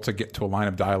circle to get to a line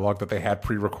of dialogue that they had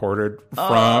pre-recorded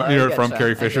from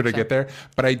Carrie Fisher to get there.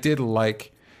 But I did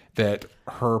like that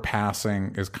her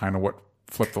passing is kind of what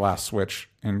flipped the last switch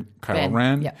in Kylo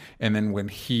Ren. Yep. And then when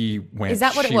he went... Is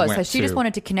that what it was? So she just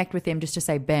wanted to connect with him just to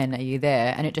say, Ben, are you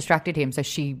there? And it distracted him. So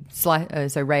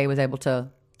so Rey was able to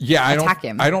attack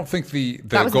him. I don't think the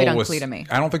that was goal a bit unclear to me.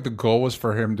 I don't think the goal was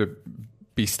for him to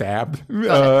be stabbed. Do you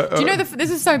know, this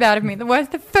is so bad of me.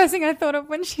 The first thing I thought of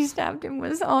when she stabbed him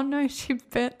was, oh no, she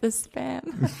burnt the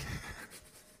Spam.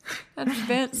 That's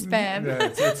burnt Spam.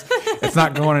 Yeah, it's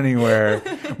not going anywhere.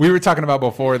 We were talking about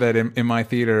before that in my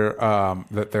theater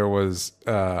that there was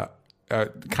kind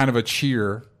of a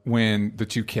cheer when the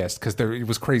two kissed because it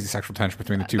was crazy sexual tension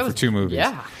between the two for 2 movies.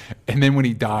 Yeah. And then when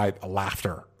he died,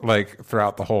 laughter like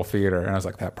throughout the whole theater, and I was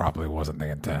like, that probably wasn't the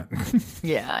intent.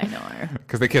 Yeah, I know.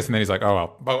 Because they kissed and then he's like,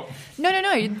 oh well.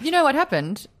 No. You know what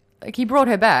happened? Like he brought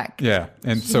her back. Yeah,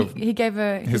 and so he gave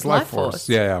her his life force.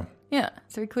 Yeah.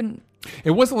 So he couldn't.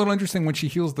 It was a little interesting when she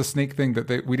heals the snake thing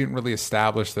that we didn't really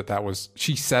establish that was.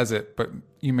 She says it, but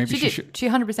she should. She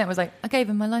 100% was like, I gave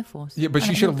him my life force. Yeah, but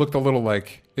she should have looked a little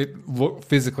like it looked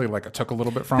physically like it took a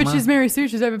little bit from her. But she's Mary Sue.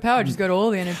 She's overpowered. She's got all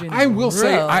the energy. I will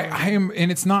say, I am,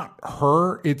 and it's not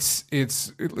her. It's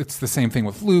the same thing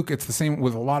with Luke. It's the same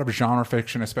with a lot of genre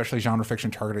fiction, especially genre fiction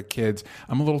targeted kids.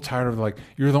 I'm a little tired of like,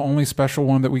 you're the only special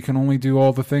one that we can only do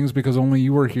all the things because only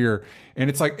you were here. And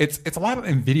it's like it's a lot of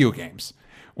in video games.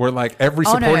 Where like every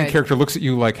supporting character looks at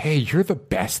you like, hey, you're the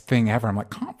best thing ever. I'm like,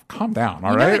 calm down,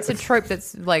 all right? It's a trope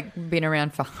that's like been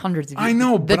around for hundreds of years. I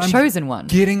know, but the chosen one.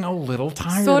 Getting a little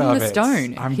tired Sword of in the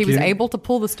Stone. He was able to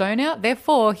pull the stone out.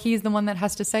 Therefore, he's the one that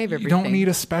has to save everything. You don't need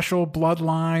a special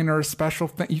bloodline or a special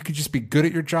thing. You could just be good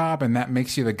at your job, and that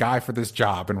makes you the guy for this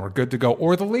job, and we're good to go.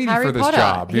 Or the lady Harry for this Potter.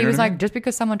 job. He was like, just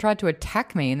because someone tried to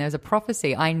attack me and there's a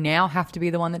prophecy, I now have to be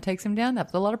the one that takes him down.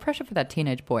 That's a lot of pressure for that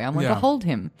teenage boy. I want to hold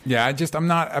him. Yeah,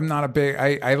 I'm not a big.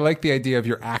 I like the idea of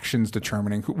your actions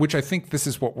determining, which I think this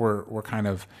is what we're kind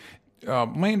of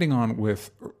landing on with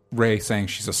Rey saying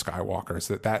she's a Skywalker. Is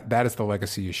that is the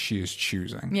legacy she is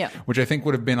choosing. Yeah. Which I think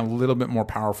would have been a little bit more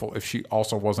powerful if she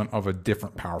also wasn't of a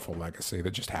different powerful legacy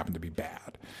that just happened to be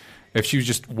bad. If she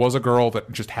was a girl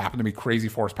that just happened to be crazy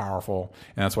force powerful,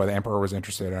 and that's why the Emperor was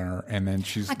interested in her, and then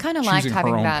I kind of liked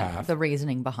having the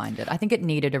reasoning behind it. I think it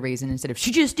needed a reason instead of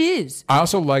she just is. I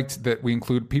also liked that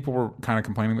people were kind of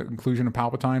complaining the inclusion of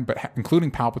Palpatine, but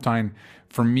including Palpatine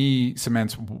for me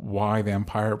cements why the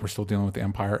Empire, we're still dealing with the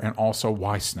Empire, and also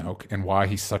why Snoke and why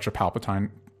he's such a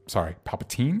Palpatine.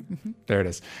 Mm-hmm. There it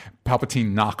is.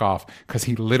 Palpatine knockoff, because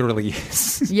he literally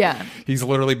is. Yeah. He's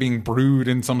literally being brewed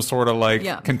in some sort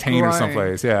of container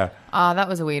someplace. Yeah. That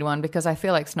was a weird one because I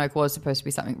feel like Snoke was supposed to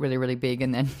be something really, really big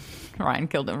and then Ryan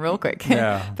killed him real quick.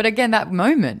 Yeah. But again, that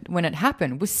moment when it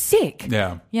happened was sick.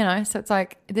 Yeah. So it's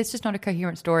like, it's just not a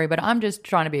coherent story, but I'm just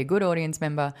trying to be a good audience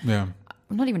member. Yeah.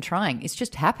 I'm not even trying. It's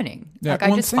just happening. Yeah,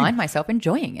 I just find myself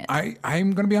enjoying it.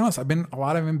 I'm going to be honest. I've been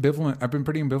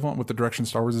pretty ambivalent with the direction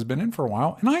Star Wars has been in for a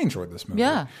while, and I enjoyed this movie.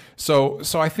 Yeah. So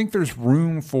I think there's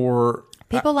room for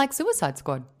people like Suicide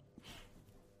Squad.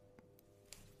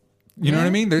 You know what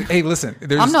I mean? Hey, listen.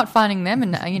 I'm not finding them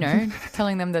and,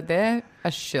 telling them that they're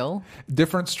a shill.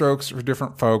 Different strokes for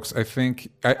different folks. I think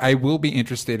I will be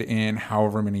interested in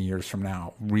however many years from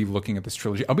now, re-looking at this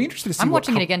trilogy. I'll be interested to see I'm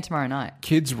watching it again tomorrow night.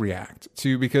 Kids react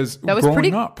to, because that was pretty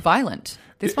violent.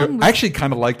 This one was... I actually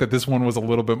kind of like that this one was a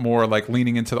little bit more like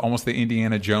leaning into almost the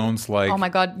Indiana Jones, like, oh my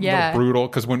God, yeah, brutal.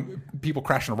 Because when people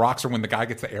crash into rocks or when the guy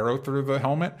gets the arrow through the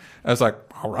helmet, I was like,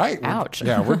 all right. Ouch.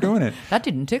 We're doing it. That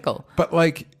didn't tickle. But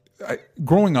like,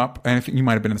 growing up, and I think you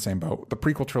might have been in the same boat, the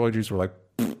prequel trilogies were like,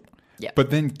 yeah.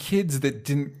 But then kids that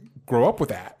didn't grow up with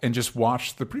that and just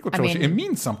watch the prequel trilogy. It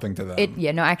means something to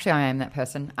them. Actually, I am that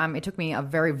person. It took me a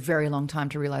very, very long time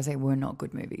to realize they were not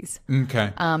good movies.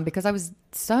 Okay. Because I was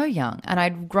so young and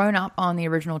I'd grown up on the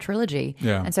original trilogy.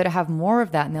 Yeah. And so to have more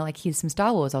of that and they're like, here's some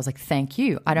Star Wars. I was like, thank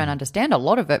you. I don't understand a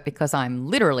lot of it because I'm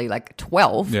literally like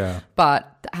 12. Yeah. But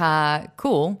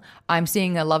cool. I'm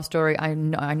seeing a love story. I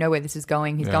know where this is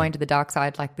going. He's going to the dark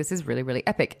side. Like, this is really, really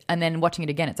epic. And then watching it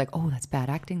again, it's like, oh, that's bad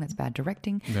acting. That's bad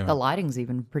directing. Yeah. The lighting's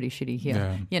even pretty shitty here.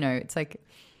 Yeah. You know, it's like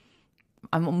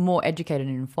I'm more educated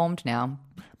and informed now.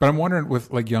 But I'm wondering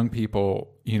with like young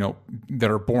people, you know,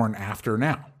 that are born after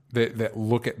now, that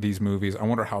look at these movies, I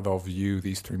wonder how they'll view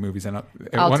these 3 movies. And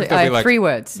I'll tell you 3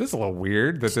 words. This is a little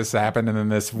weird that this happened and then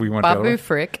this we went Babu to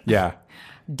Frick. Yeah.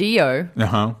 Dio.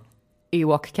 Uh-huh.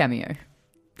 Ewok cameo.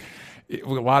 A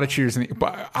lot of cheers.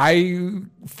 But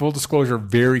full disclosure,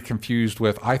 very confused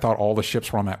with, I thought all the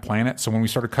ships were on that planet. So when we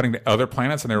started cutting to other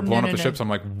planets and they were blowing up the ships, I'm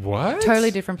like, what?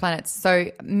 Totally different planets. So,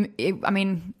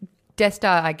 Death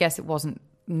Star, I guess it wasn't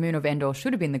Moon of Endor,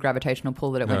 should have been the gravitational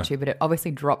pull that it went to, but it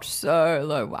obviously dropped so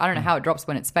low. I don't know how it drops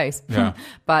when it's space,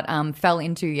 but fell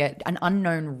into yet an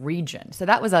unknown region. So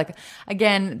that was like,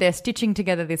 again, they're stitching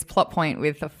together this plot point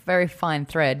with a very fine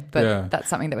thread, but that's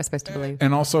something that we're supposed to believe.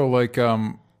 And also, like,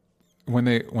 when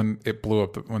it blew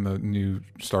up, when the new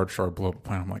Star Destroyer blew up a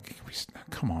planet, I'm like,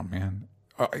 come on, man.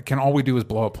 Can all we do is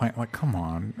blow up planet? Like, come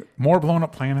on. More blown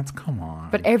up planets? Come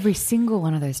on. But every single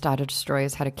one of those Star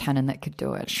Destroyers had a cannon that could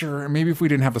do it. Sure. Maybe if we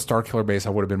didn't have the Star Killer base, I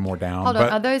would have been more down. Hold on.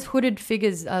 Are those hooded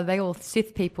figures, are they all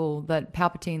Sith people that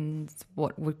Palpatine's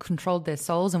controlled their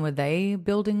souls, and were they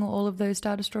building all of those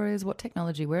Star Destroyers? What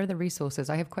technology? Where are the resources?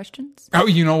 I have questions. Oh,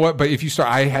 you know what? But if you start,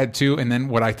 I had to, and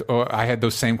then I had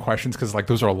those same questions because like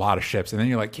those are a lot of ships, and then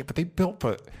you're like, yeah, but they built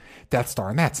the Death Star,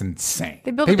 and that's insane.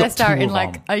 They built a Death Star in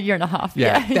like a year and a half.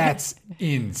 Yeah, that's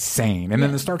insane. And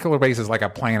then the Star Killer base is like a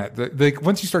planet.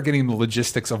 Once you start getting the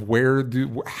logistics of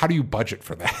how do you budget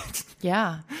for that?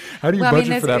 Yeah. How do you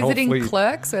budget for that whole fleet? Is it in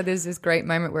Clerks where there's this great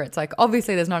moment where it's like,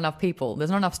 obviously there's not enough people.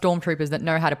 There's not enough stormtroopers that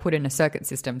know how to put in a circuit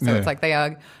system. So it's like they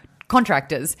are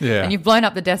contractors. Yeah. And you've blown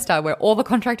up the Death Star where all the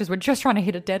contractors were just trying to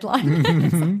hit a deadline.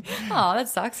 Like, oh, that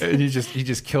sucks. And you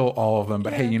just kill all of them.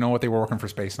 But hey, you know what? They were working for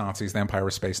space Nazis. The Empire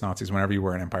was space Nazis. Whenever you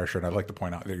wear an Empire shirt, I'd like to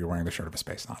point out that you're wearing the shirt of a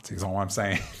space Nazi is all I'm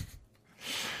saying.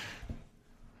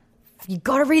 You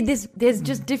got to read this. There's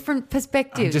just different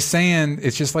perspectives. I'm just saying,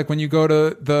 it's just like when you go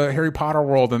to the Harry Potter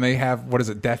world and they have, what is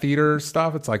it, Death Eater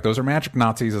stuff? It's like, those are magic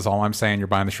Nazis is all I'm saying. You're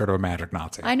buying the shirt of a magic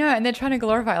Nazi. I know, and they're trying to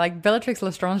glorify, like, Bellatrix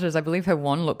Lestrange's, I believe her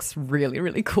wand looks really,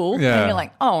 really cool. Yeah. And you're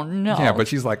like, oh, no. Yeah, but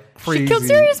she's like crazy. She killed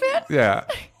Sirius, man. Yeah.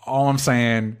 All I'm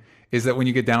saying is that when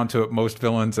you get down to it, most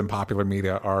villains in popular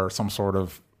media are some sort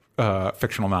of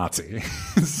fictional Nazi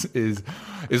is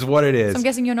what it is. So I'm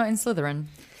guessing you're not in Slytherin.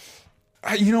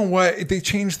 You know what? They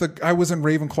changed I was in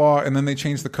Ravenclaw, and then they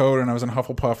changed the code, and I was in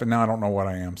Hufflepuff, and now I don't know what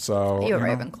I am. So you're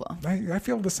Ravenclaw. I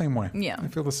feel the same way. Yeah, I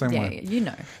feel the same way. Yeah, you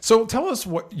know. So tell us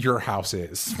what your house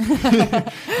is.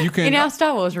 You can in our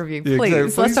Star Wars review, please.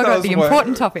 Exactly. Let's talk about the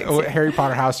important topics. What Harry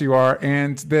Potter house you are,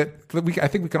 and that I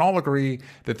think we can all agree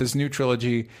that this new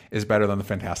trilogy is better than the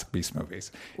Fantastic Beasts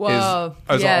movies. Whoa,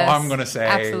 is yes, all I'm going to say.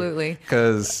 Absolutely,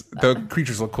 because the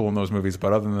creatures look cool in those movies,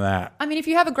 but other than that, I mean, if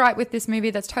you have a gripe with this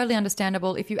movie, that's totally understandable.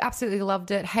 If you absolutely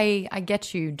loved it, hey, I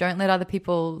get you. Don't let other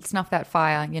people snuff that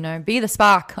fire. You know, be the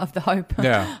spark of the hope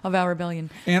of our rebellion.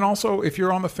 And also, if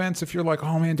you're on the fence, if you're like,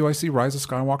 oh man, do I see Rise of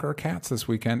Skywalker or Cats this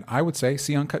weekend? I would say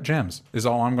see Uncut Gems is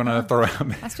all I'm going to throw out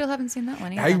there. I still haven't seen that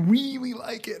one either. I really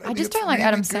like it. I just don't like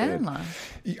Adam Sandler.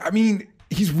 I mean,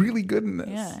 he's really good in this.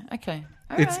 Yeah. Okay.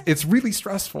 It's really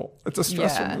stressful. It's a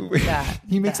stressful movie.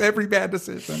 He makes every bad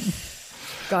decision.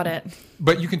 Got it.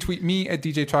 But you can tweet me at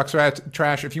DJ Talks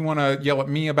Trash if you want to yell at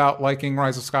me about liking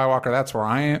Rise of Skywalker. That's where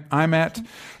I'm at.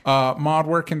 Maud,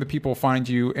 where can the people find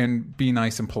you and be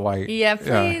nice and polite? Yeah,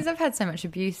 please. I've had so much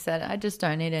abuse that I just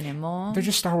don't need anymore. They're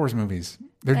just Star Wars movies.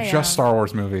 They're just Star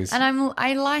Wars movies. And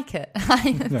I like it.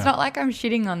 It's not like I'm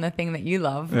shitting on the thing that you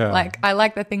love. Yeah. Like, I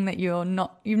like the thing that you've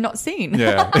not seen.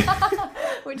 Yeah.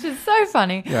 Which is so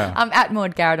funny. Yeah. I'm at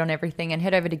Maud Garrett on everything, and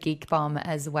head over to Geek Bomb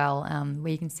as well,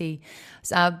 where you can see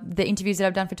the interviews that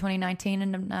I've done for 2019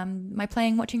 and my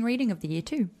playing, watching, reading of the year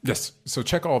too. Yes. So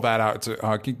check all that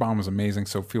out. Geek Bomb was amazing.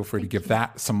 So feel free to give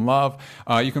that some love.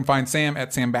 You can find Sam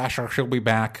at Sam Basher. She'll be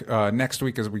back next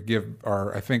week as we give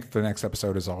I think the next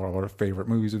episode is all our favorite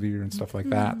movies of the year and stuff like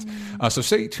that. So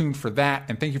stay tuned for that.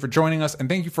 And thank you for joining us. And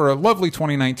thank you for a lovely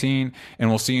 2019. And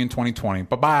we'll see you in 2020.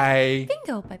 Bye-bye.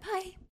 Bingo. Bye-bye.